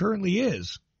than it currently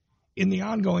is in the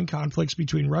ongoing conflicts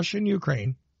between Russia and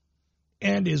Ukraine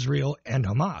and Israel and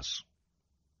Hamas.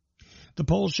 The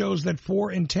poll shows that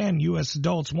 4 in 10 U.S.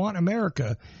 adults want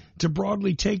America to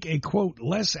broadly take a, quote,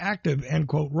 less active, end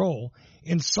quote, role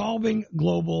in solving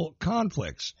global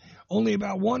conflicts. Only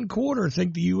about 1/4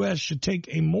 think the U.S. should take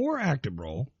a more active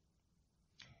role,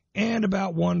 and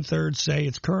about 1/3 say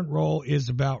its current role is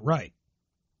about right.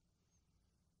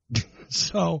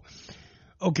 So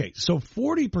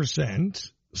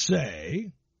 40%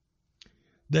 say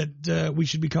that we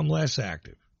should become less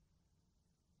active,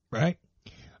 right?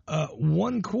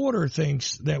 1/4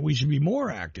 thinks that we should be more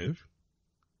active,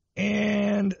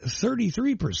 and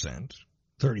 33%,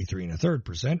 33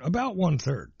 1/3%, about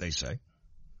 1/3, they say.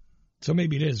 So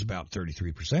maybe it is about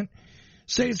 33%,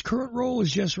 say its current role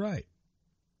is just right.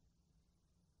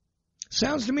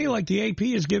 Sounds to me like the AP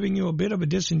is giving you a bit of a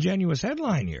disingenuous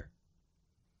headline here.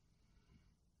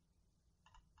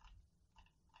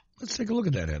 Let's take a look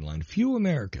at that headline. Few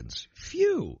Americans.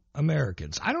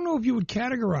 I don't know if you would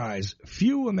categorize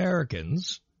few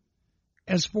Americans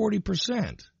as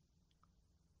 40%.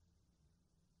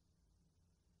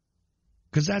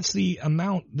 Because that's the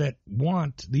amount that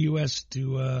want the U.S.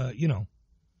 to,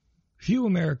 few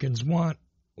Americans want,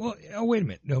 well, oh, wait a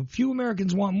minute. No, few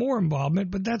Americans want more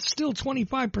involvement, but that's still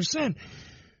 25%.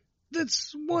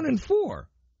 That's 1 in 4.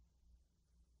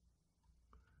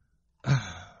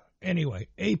 Anyway,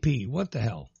 AP, what the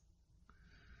hell?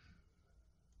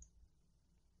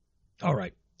 All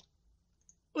right.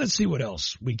 Let's see what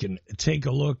else we can take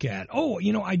a look at. Oh,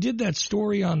 I did that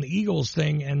story on the Eagles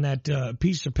thing and that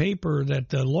piece of paper that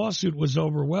the lawsuit was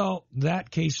over. Well,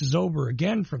 that case is over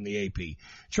again from the AP.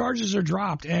 Charges are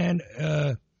dropped and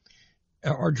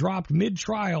are dropped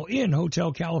mid-trial in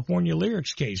Hotel California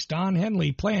Lyrics case. Don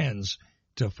Henley plans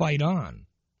to fight on.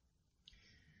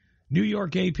 New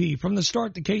York AP, from the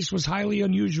start, the case was highly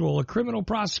unusual. A criminal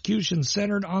prosecution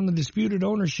centered on the disputed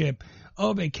ownership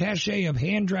of a cache of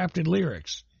hand-drafted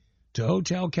lyrics to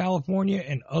Hotel California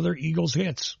and other Eagles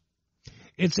hits.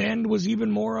 Its end was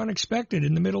even more unexpected.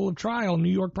 In the middle of trial, New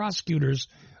York prosecutors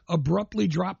abruptly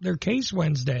dropped their case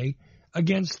Wednesday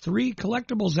against 3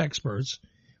 collectibles experts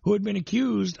who had been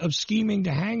accused of scheming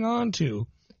to hang on to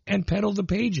and peddle the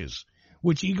pages,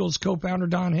 which Eagles co-founder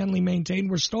Don Henley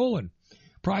maintained were stolen,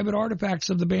 private artifacts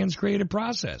of the band's creative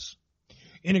process.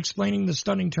 In explaining the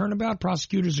stunning turnabout,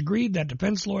 prosecutors agreed that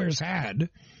defense lawyers had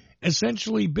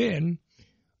essentially been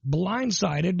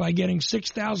blindsided by getting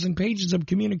 6,000 pages of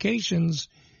communications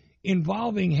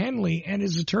involving Henley and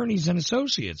his attorneys and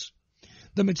associates.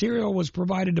 The material was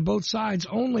provided to both sides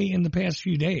only in the past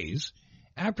few days,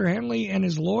 after Henley and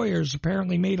his lawyers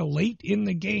apparently made a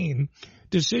late-in-the-game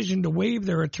decision to waive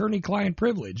their attorney-client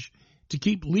privilege to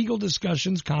keep legal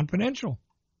discussions confidential.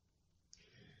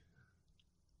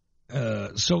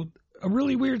 So a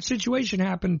really weird situation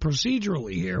happened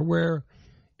procedurally here where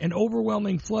an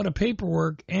overwhelming flood of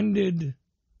paperwork ended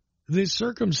this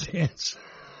circumstance.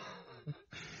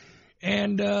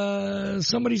 And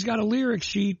somebody's got a lyric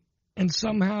sheet, and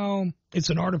somehow it's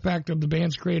an artifact of the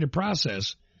band's creative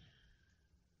process.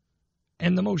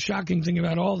 And the most shocking thing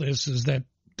about all this is that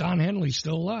Don Henley's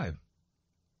still alive.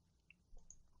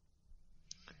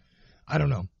 I don't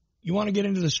know. You want to get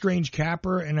into the strange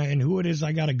capper and who it is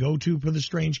I got to go to for the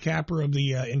strange capper of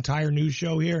the entire news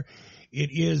show here? It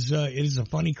is a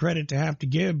funny credit to have to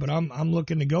give, but I'm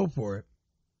looking to go for it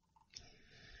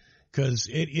because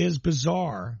it is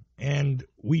bizarre, and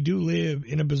we do live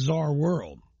in a bizarre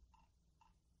world.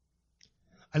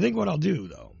 I think what I'll do,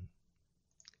 though,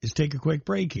 is take a quick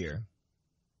break here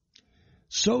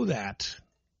so that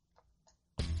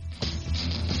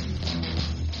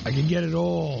I can get it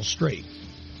all straight.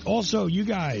 Also, you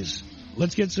guys,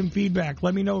 let's get some feedback.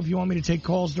 Let me know if you want me to take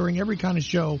calls during every kind of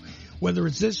show, whether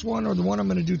it's this one or the one I'm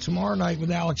going to do tomorrow night with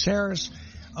Alex Harris,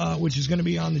 which is going to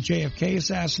be on the JFK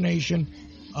assassination.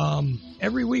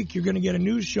 Every week you're going to get a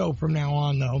news show from now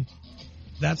on, though.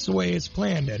 That's the way it's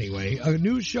planned anyway. A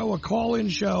news show, a call-in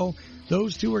show.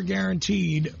 Those two are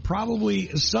guaranteed.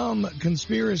 Probably some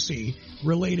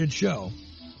conspiracy-related show.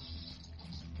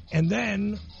 And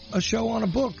then a show on a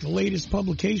book, the latest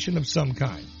publication of some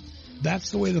kind.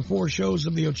 That's the way the 4 shows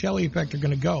of the Ochelli Effect are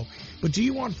going to go. But do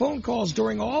you want phone calls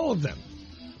during all of them?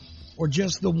 Or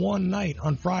just the one night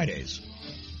on Fridays?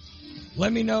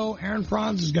 Let me know. Aaron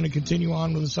Franz is going to continue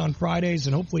on with us on Fridays,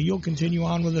 and hopefully you'll continue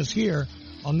on with us here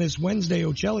on this Wednesday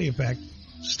Ochelli Effect.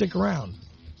 Stick around.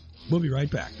 We'll be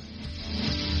right back.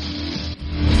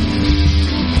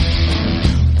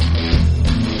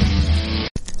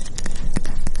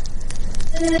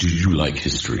 Do you like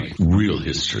history? Real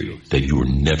history that you were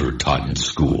never taught in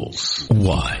schools?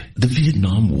 Why? The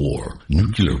Vietnam War,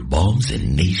 nuclear bombs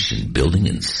and nation building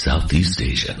in Southeast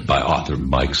Asia by author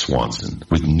Mike Swanson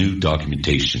with new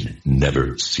documentation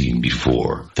never seen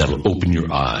before that'll open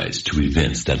your eyes to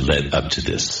events that led up to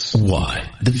this. Why?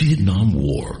 The Vietnam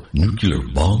War, nuclear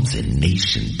bombs and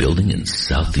nation building in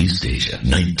Southeast Asia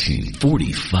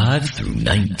 1945 through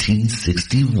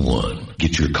 1961.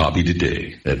 Get your copy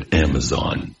today at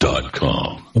Amazon.com.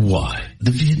 Why?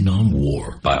 The Vietnam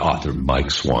War by author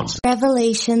Mike Swanson.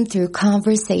 Revelation through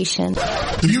conversation.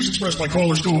 The views expressed by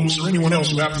callers, co-hosts, or anyone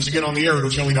else who happens to get on the air at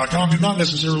Ochelli.com do not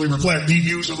necessarily reflect the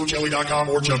views of Ochelli.com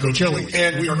or Chuck Ochelli,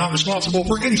 and we are not responsible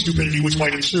for any stupidity which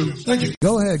might ensue. Thank you.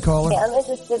 Go ahead, caller. I'm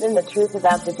interested in the truth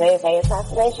about the JFK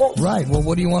assassination. Right. Well,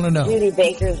 what do you want to know? Judy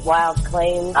Baker's wild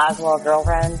claim, Oswald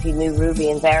girlfriend, she knew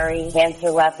Ruby and Barry,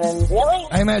 cancer weapons. Really?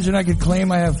 I imagine I could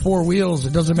claim I have 4 wheels.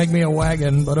 It doesn't make me a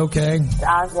wagon, but okay.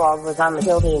 Oswald was on the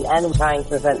kill team and trying to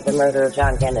prevent the murder of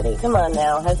John Kennedy. Come on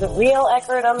now. Has a real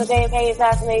expert on the JFK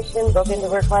assassination broke into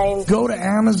her claims? Go to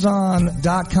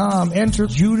Amazon.com. Enter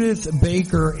Judith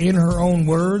Baker in her own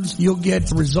words. You'll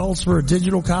get results for a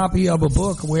digital copy of a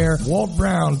book where Walt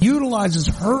Brown utilizes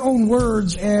her own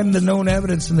words and the known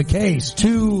evidence in the case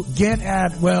to get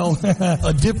at, well,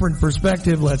 a different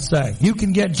perspective, let's say. You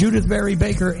can get Judith Barry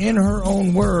Baker in her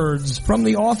own words from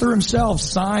the author himself,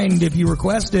 signed if you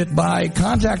request it by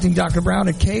contacting Dr. Brown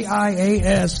at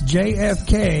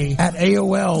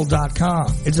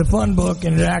KIASJFK@AOL.com. It's a fun book,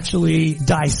 and it actually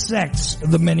dissects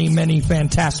the many, many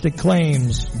fantastic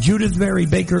claims. Judith Barry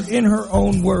Baker in her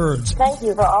own words. Thank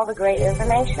you for all the great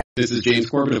information. This is James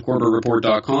Corbett of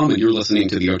CorbettReport.com, and you're listening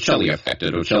to the Ochelli Effect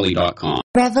at Ochelli.com.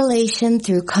 Revelation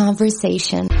through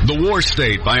conversation. The War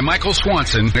State by Michael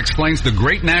Swanson explains the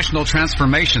great national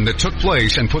transformation that took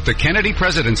place and put the Kennedy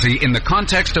presidency in the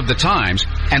context of the times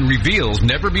and reveals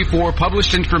never before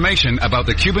published information about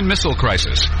the Cuban Missile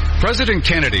Crisis. President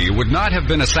Kennedy would not have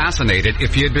been assassinated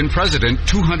if he had been president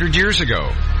 200 years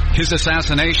ago. His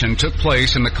assassination took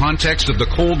place in the context of the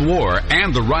Cold War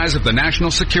and the rise of the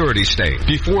national security state.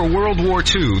 Before World War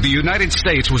II, the United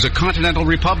States was a continental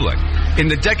republic. In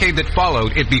the decade that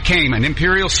followed, it became an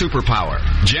imperial superpower.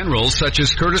 Generals such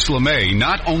as Curtis LeMay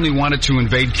not only wanted to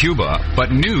invade Cuba,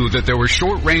 but knew that there were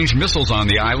short-range missiles on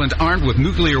the island armed with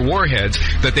nuclear warheads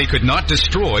that they could not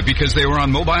destroy because they were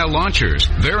on mobile launchers.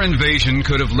 Their invasion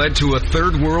could have led to a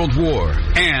third world war,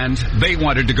 and they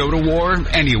wanted to go to war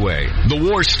anyway. The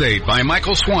War State by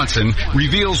Michael Swanson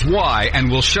reveals why and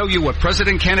will show you what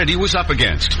President Kennedy was up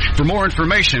against. For more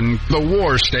information,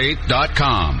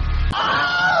 thewarstate.com.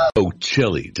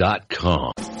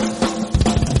 Ochelli.com.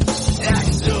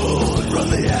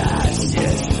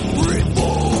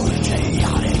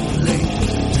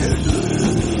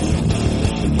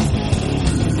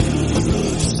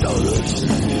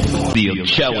 The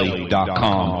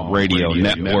Ochelli.com radio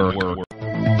network.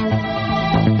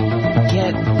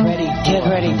 Get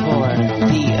ready for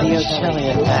the Ochelli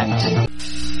Effect.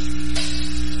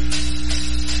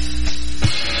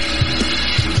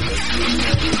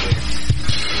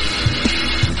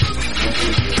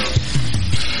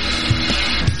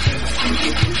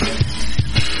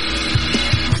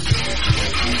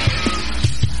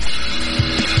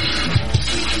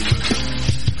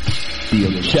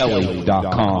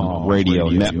 Ochelli.com radio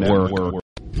network.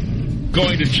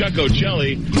 Going to Chuck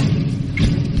Ochelli.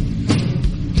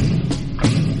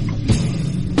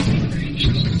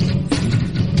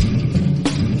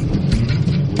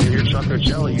 When you hear Chuck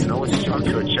Ochelli, you know it's Chuck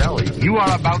Ochelli. You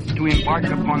are about to embark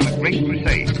upon the great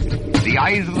crusade. The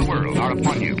eyes of the world are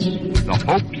upon you. The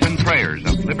hopes and prayers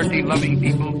of liberty-loving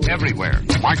people everywhere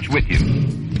march with you.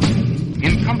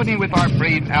 In company with our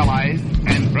brave allies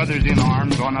and brothers in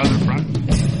arms on other fronts,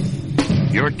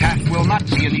 your task will not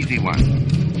be an easy one.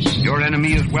 Your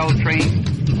enemy is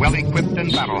well-trained, well-equipped,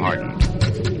 and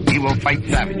battle-hardened. He will fight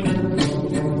savagely,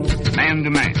 man to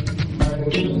man.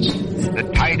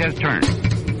 The tide has turned.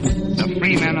 The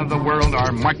free men of the world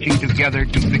are marching together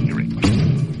to victory.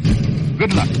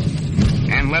 Good luck,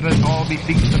 and let us all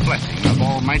beseech the blessing of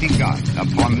Almighty God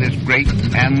upon this great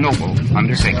and noble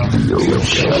undertaking.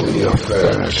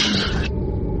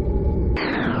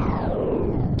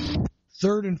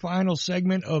 Third and final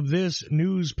segment of this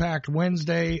news-packed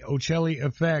Wednesday, Ochelli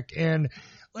Effect. And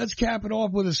let's cap it off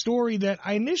with a story that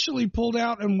I initially pulled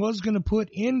out and was going to put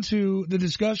into the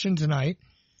discussion tonight.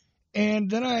 And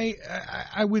then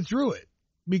I withdrew it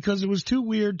because it was too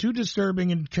weird, too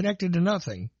disturbing, and connected to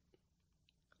nothing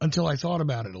until I thought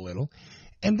about it a little.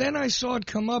 And then I saw it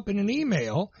come up in an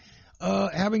email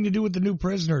having to do with the New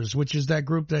Prisoners, which is that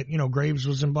group that, Graves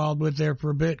was involved with there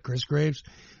for a bit, Chris Graves,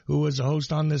 who was a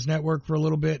host on this network for a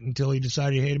little bit until he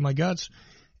decided he hated my guts.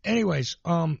 Anyways,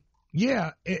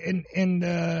 yeah, and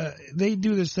they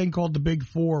do this thing called the Big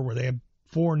Four, where they have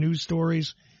 4 news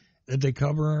stories that they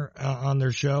cover on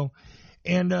their show.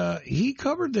 And he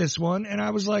covered this one, and I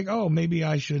was like, oh, maybe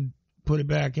I should put it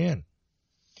back in.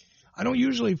 I don't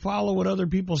usually follow what other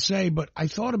people say, but I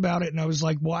thought about it, and I was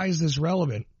like, why is this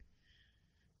relevant?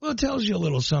 Well, it tells you a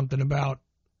little something about,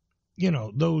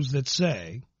 those that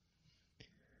say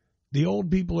the old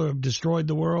people have destroyed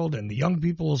the world and the young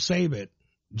people will save it.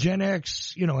 Gen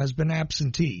X, has been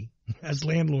absentee. As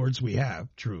landlords we have,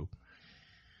 true.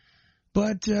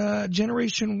 But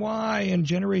Generation Y and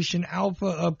Generation Alpha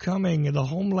upcoming, the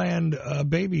Homeland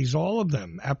babies, all of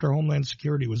them, after Homeland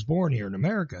Security was born here in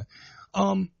America,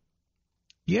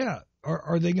 yeah,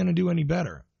 are they going to do any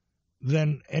better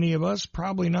than any of us?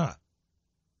 Probably not.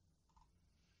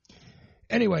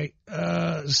 Anyway,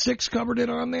 Six covered it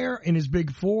on there in his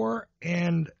Big Four,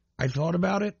 and I thought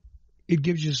about it. It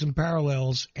gives you some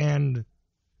parallels and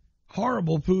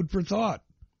horrible food for thought.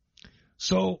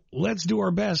 So let's do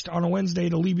our best on a Wednesday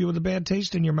to leave you with a bad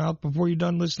taste in your mouth before you're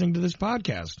done listening to this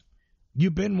podcast.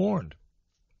 You've been warned.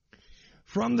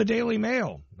 From the Daily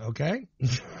Mail, okay?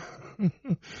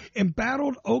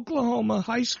 Embattled Oklahoma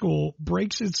high school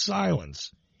breaks its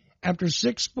silence after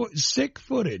sick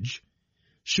footage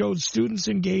showed students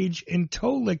engage in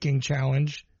toe-licking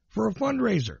challenge for a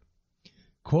fundraiser.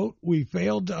 Quote, we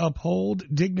failed to uphold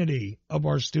dignity of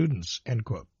our students, end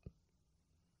quote.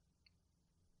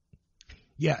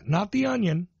 Yeah, not The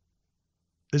Onion.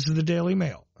 This is the Daily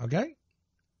Mail, okay?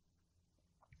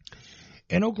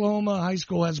 And Oklahoma high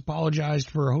school has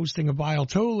apologized for hosting a vile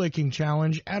toe-licking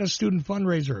challenge at a student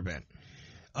fundraiser event.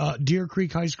 Deer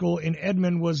Creek High School in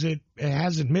Edmond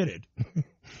has admitted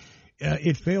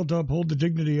it failed to uphold the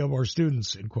dignity of our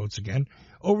students, in quotes again,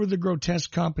 over the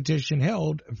grotesque competition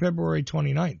held February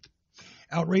 29th.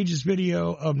 Outrageous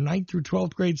video of 9th through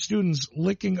 12th grade students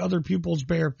licking other pupils'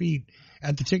 bare feet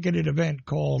at the ticketed event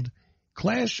called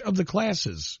Clash of the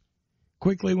Classes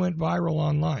quickly went viral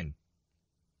online.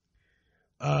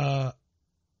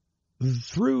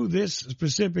 Through this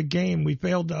specific game, we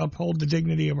failed to uphold the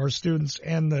dignity of our students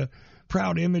and the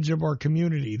proud image of our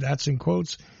community. That's in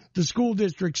quotes. The school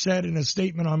district said in a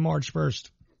statement on March 1st.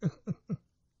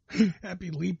 Happy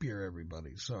leap year,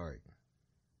 everybody. Sorry.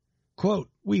 Quote,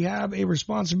 we have a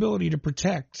responsibility to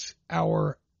protect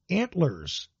our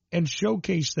antlers and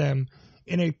showcase them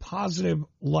in a positive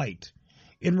light.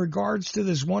 In regards to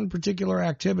this one particular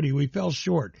activity, we fell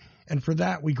short, and for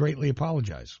that we greatly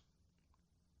apologize.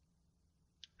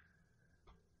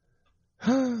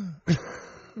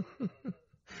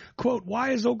 Quote,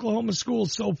 why is Oklahoma school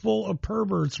so full of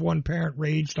perverts? One parent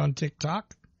raged on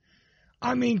TikTok.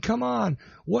 I mean, come on.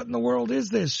 What in the world is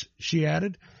this? She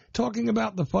added, talking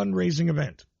about the fundraising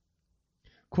event.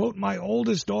 Quote, my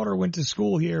oldest daughter went to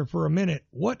school here for a minute.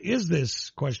 What is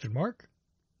this? Question mark.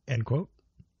 End quote.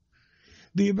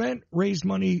 The event raised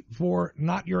money for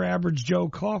Not Your Average Joe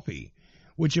Coffee,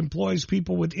 which employs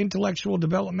people with intellectual,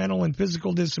 developmental, and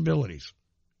physical disabilities.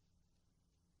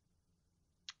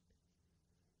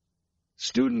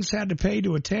 students had to pay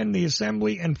to attend the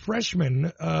assembly, and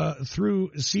freshmen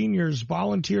through seniors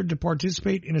volunteered to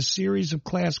participate in a series of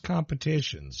class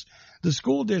competitions. The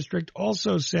school district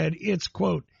also said it's,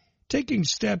 quote, taking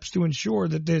steps to ensure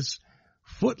that this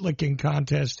foot-licking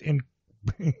contest, in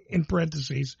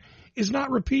parentheses, is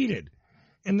not repeated,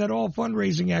 and that all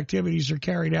fundraising activities are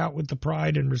carried out with the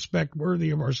pride and respect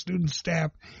worthy of our student,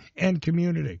 staff, and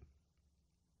community.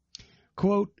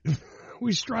 Quote,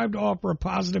 we strive to offer a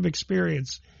positive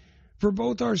experience for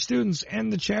both our students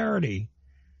and the charity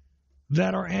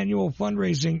that our annual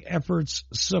fundraising efforts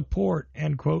support,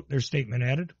 end quote, their statement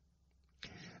added.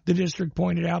 The district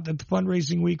pointed out that the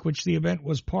fundraising week, which the event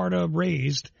was part of,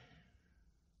 raised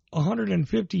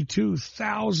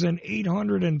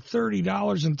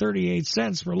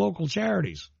 $152,830.38 for local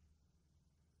charities.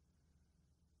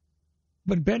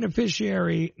 But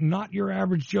beneficiary, Not Your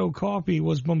Average Joe Coffee,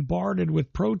 was bombarded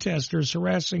with protesters,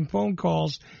 harassing phone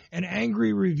calls, and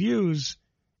angry reviews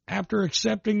after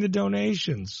accepting the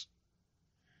donations.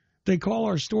 They call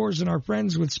our stores, and our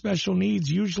friends with special needs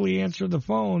usually answer the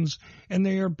phones, and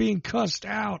they are being cussed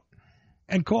out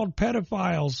and called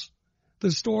pedophiles, the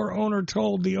store owner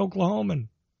told the Oklahoman.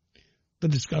 The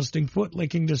disgusting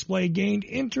foot-licking display gained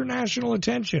international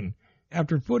attention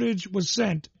after footage was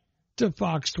sent to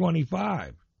Fox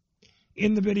 25.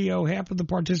 In the video, half of the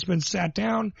participants sat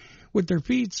down with their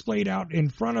feet splayed out in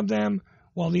front of them,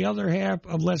 while the other half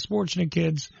of less fortunate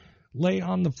kids lay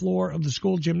on the floor of the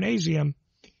school gymnasium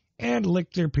and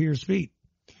licked their peers' feet.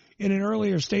 In an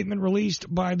earlier statement released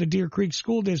by the Deer Creek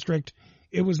School District,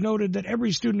 it was noted that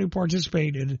every student who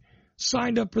participated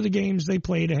signed up for the games they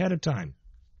played ahead of time.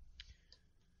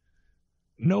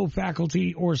 No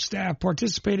faculty or staff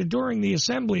participated during the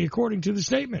assembly, according to the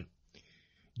statement.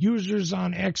 Users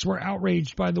on X were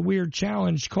outraged by the weird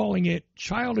challenge, calling it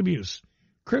child abuse,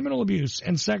 criminal abuse,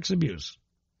 and sex abuse.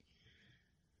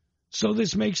 So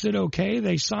this makes it okay?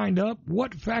 They signed up?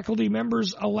 What faculty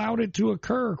members allowed it to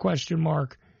occur? ?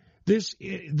 This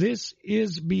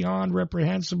is beyond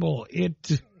reprehensible.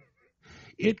 It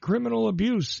criminal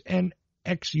abuse, an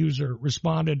X-user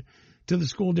responded to the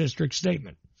school district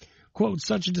statement. Quote,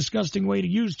 such a disgusting way to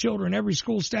use children. Every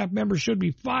school staff member should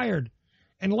be fired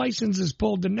and licenses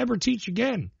pulled to never teach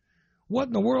again. What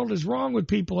in the world is wrong with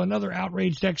people? Another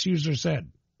outraged X-user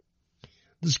said.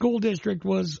 The school district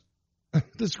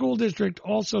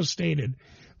also stated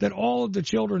that all of the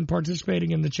children participating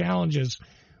in the challenges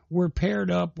were paired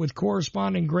up with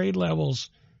corresponding grade levels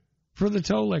for the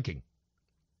toe licking.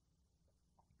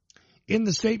 In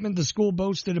the statement, the school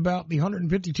boasted about the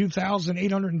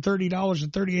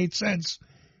 $152,830.38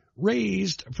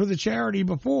 raised for the charity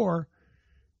before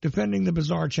defending the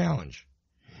bizarre challenge.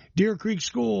 Deer Creek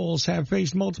schools have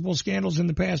faced multiple scandals in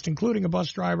the past, including a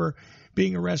bus driver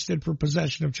being arrested for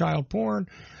possession of child porn.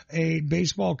 A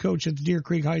baseball coach at the Deer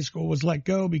Creek High School was let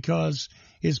go because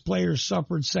his players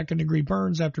suffered second-degree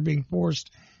burns after being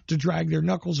forced to drag their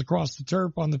knuckles across the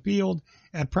turf on the field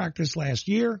at practice last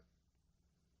year.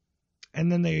 And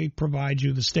then they provide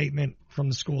you the statement from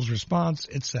the school's response,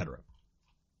 etc.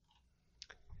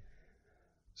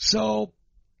 So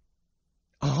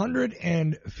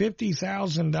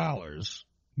 $150,000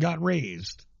 got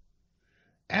raised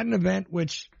at an event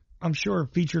which I'm sure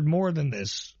featured more than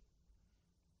this.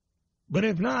 But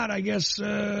if not, I guess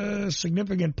a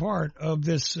significant part of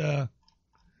this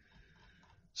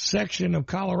section of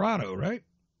Colorado, right?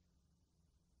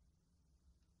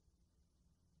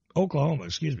 Oklahoma,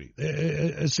 excuse me.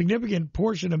 A significant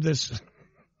portion of this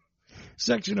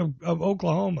section of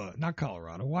Oklahoma, not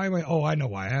Colorado. Why am I? Oh, I know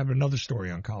why. I have another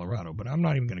story on Colorado, but I'm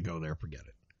not even going to go there. Forget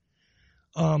it.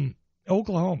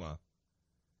 Oklahoma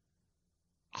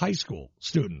high school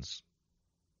students.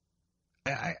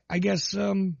 I guess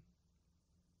one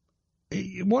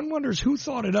wonders who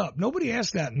thought it up. Nobody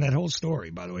asked that in that whole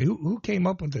story, by the way. Who came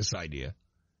up with this idea?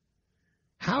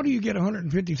 How do you get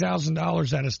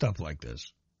 $150,000 out of stuff like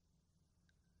this?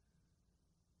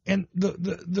 And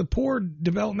the poor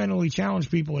developmentally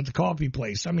challenged people at the coffee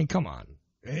place, I mean, come on.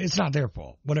 It's not their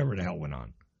fault, whatever the hell went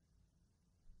on.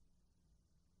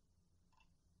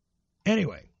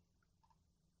 Anyway,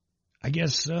 I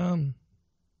guess a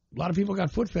lot of people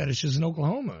got foot fetishes in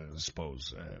Oklahoma, I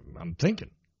suppose. I'm thinking.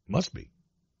 Must be.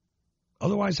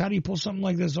 Otherwise, how do you pull something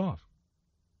like this off?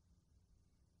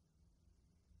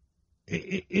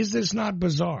 Is this not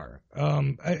bizarre?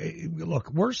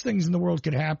 Look, worse things in the world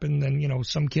could happen than,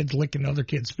 some kids licking other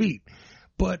kids' feet.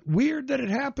 But weird that it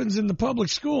happens in the public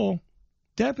school.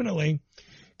 Definitely.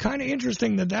 Kind of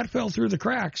interesting that fell through the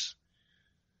cracks.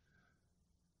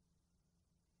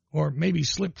 Or maybe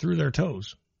slipped through their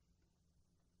toes.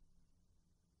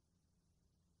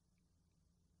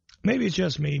 maybe it's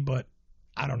just me, but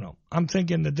I don't know. I'm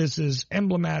thinking that this is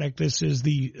emblematic. This is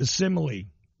the simile,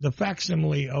 the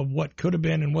facsimile of what could have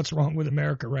been and what's wrong with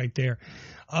America right there.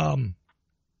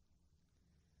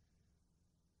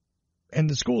 And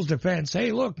the school's defense,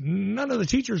 hey, look, none of the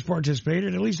teachers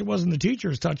participated. At least it wasn't the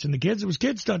teachers touching the kids. It was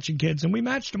kids touching kids. And we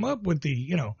matched them up with the,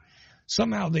 you know,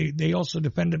 somehow they also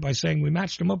defended by saying we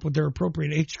matched them up with their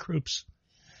appropriate age groups.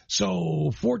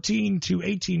 So 14 to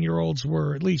 18-year-olds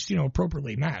were at least, you know,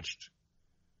 appropriately matched.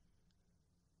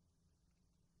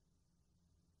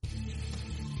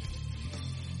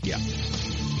 Yeah.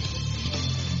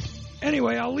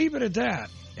 Anyway, I'll leave it at that.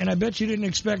 And I bet you didn't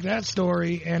expect that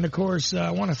story. And, of course,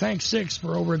 I want to thank Six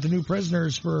for over at the New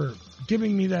Prisoners for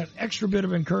giving me that extra bit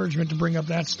of encouragement to bring up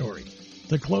that story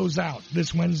to close out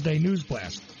this Wednesday news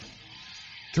blast.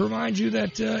 To remind you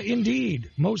that, indeed,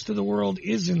 most of the world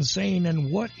is insane.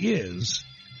 And what is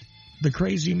the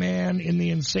crazy man in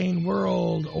the insane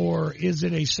world? Or is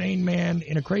it a sane man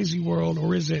in a crazy world?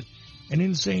 Or is it an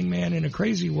insane man in a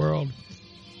crazy world?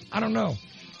 I don't know,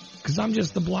 because I'm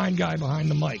just the blind guy behind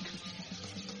the mic.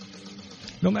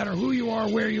 No matter who you are,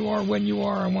 where you are, when you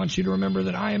are, I want you to remember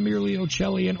that I am merely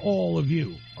Ochelli and all of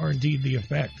you are indeed the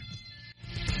effect.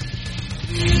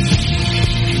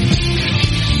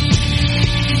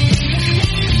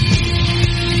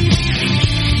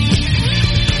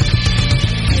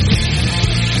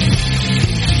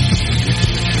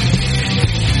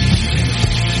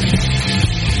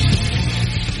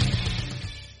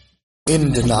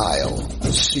 In Denial,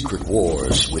 The Secret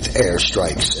Wars with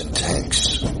Airstrikes and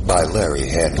Tanks by Larry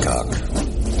Hancock.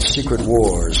 Secret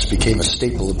wars became a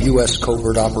staple of U.S.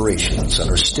 covert operations and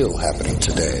are still happening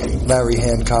today. Larry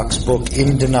Hancock's book,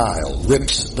 In Denial,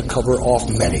 rips the cover off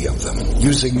many of them.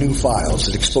 Using new files,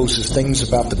 it exposes things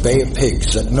about the Bay of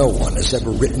Pigs that no one has ever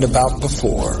written about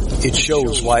before. It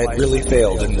shows why it really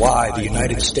failed and why the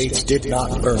United States did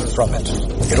not learn from it.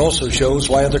 It also shows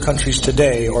why other countries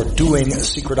today are doing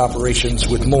secret operations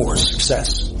with more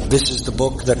success. This is the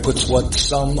book that puts what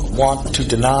some want to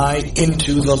deny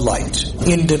into the light.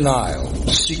 In Denial,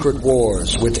 Secret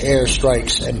Wars with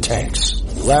Airstrikes and Tanks.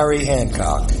 Larry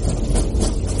Hancock.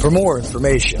 For more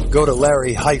information, go to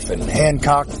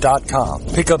larry-hancock.com.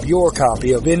 Pick up your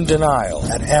copy of In Denial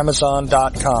at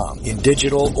amazon.com in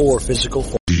digital or physical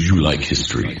form. Do you like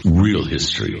history? Real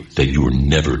history that you were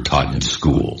never taught in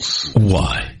schools?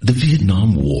 Why? The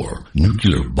Vietnam War,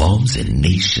 nuclear bombs and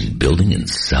nation building in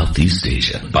Southeast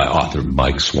Asia by author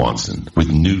Mike Swanson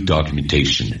with new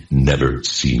documentation never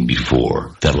seen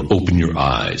before that'll open your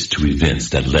eyes to events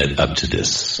that led up to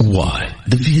this. Why?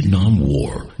 The Vietnam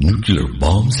War, nuclear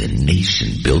bombs and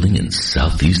nation building in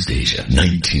Southeast Asia,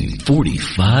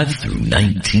 1945 through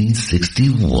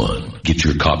 1961. Get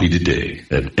your copy today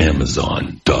at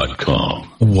Amazon.com.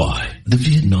 Why? The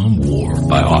Vietnam War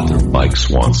by author Mike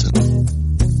Swanson.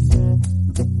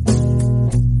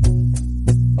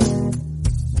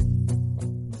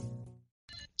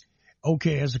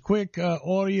 Okay, as a quick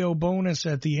audio bonus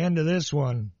at the end of this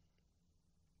one,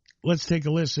 let's take a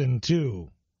listen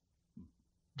to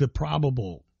the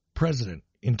probable president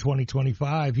in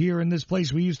 2025 here in this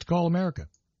place we used to call America.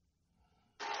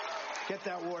 Get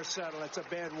that war settled. It's a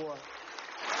bad war.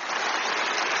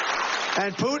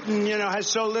 And Putin, has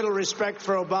so little respect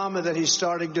for Obama that he's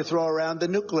starting to throw around the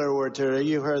nuclear word today.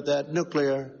 You heard that,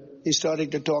 nuclear. He's starting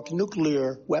to talk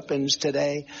nuclear weapons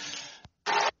today.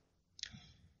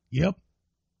 Yep.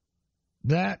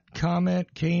 That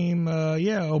comment came,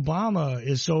 Obama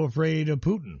is so afraid of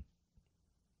Putin.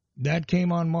 That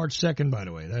came on March 2nd, by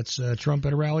the way. That's Trump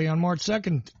at a rally on March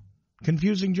 2nd,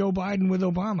 confusing Joe Biden with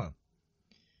Obama,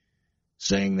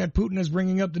 saying that Putin is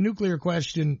bringing up the nuclear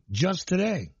question just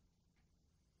today.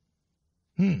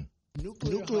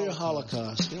 Nuclear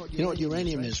holocaust. You know what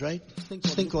uranium is, right?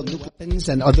 This thing called nuclear weapons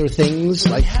and other things,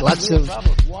 like lots of,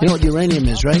 you know what uranium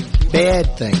is, right?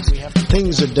 Bad things.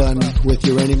 Things are done with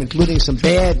uranium, including some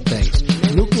bad things.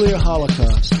 Nuclear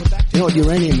holocaust. You know what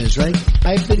uranium is, right?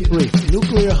 I've been briefed.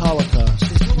 Nuclear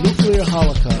holocaust. Nuclear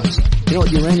holocaust. You know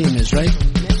what uranium is, right?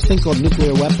 This thing called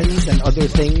nuclear weapons and other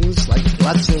things, like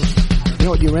lots of, you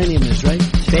know what uranium is, right?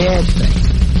 Bad things.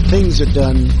 Things are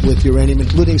done with uranium,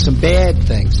 including some bad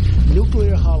things.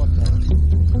 Nuclear holocaust.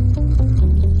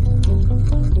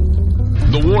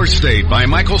 The War State by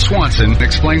Michael Swanson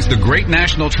explains the great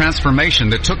national transformation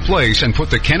that took place and put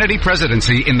the Kennedy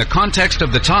presidency in the context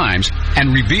of the times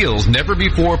and reveals never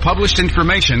before published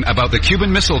information about the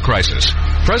Cuban Missile Crisis.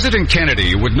 President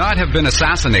Kennedy would not have been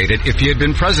assassinated if he had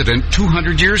been president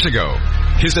 200 years ago.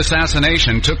 His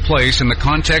assassination took place in the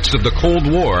context of the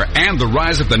Cold War and the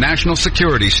rise of the national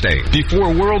security state.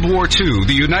 Before World War II,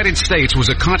 the United States was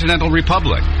a continental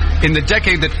republic. In the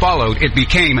decade that followed, it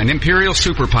became an imperial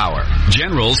superpower.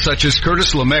 Generals such as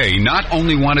Curtis LeMay not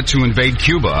only wanted to invade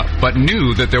Cuba, but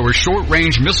knew that there were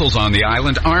short-range missiles on the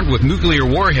island armed with nuclear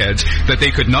warheads that they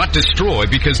could not destroy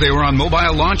because they were on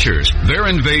mobile launchers. Their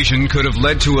invasion could have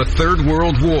led to a third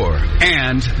world war,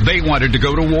 and they wanted to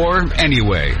go to war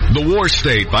anyway. The War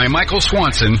State by Michael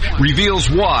Swanson reveals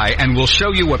why and will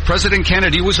show you what President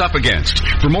Kennedy was up against.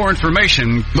 For more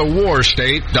information,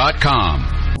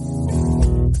 thewarstate.com.